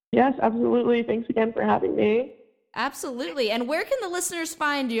 Yes, absolutely. Thanks again for having me. Absolutely. And where can the listeners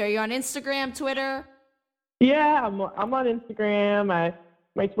find you? Are you on Instagram, Twitter? Yeah, I'm on Instagram.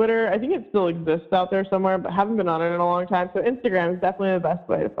 My Twitter, I think it still exists out there somewhere, but haven't been on it in a long time. So Instagram is definitely the best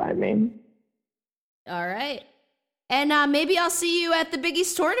way to find me. All right. And maybe I'll see you at the Big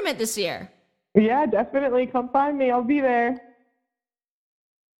East tournament this year. Yeah, definitely. Come find me. I'll be there.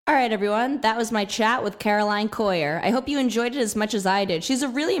 All right, everyone. That was my chat with Caroline Coyer. I hope you enjoyed it as much as I did. She's a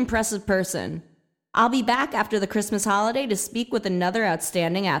really impressive person. I'll be back after the Christmas holiday to speak with another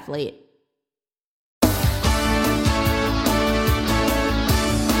outstanding athlete.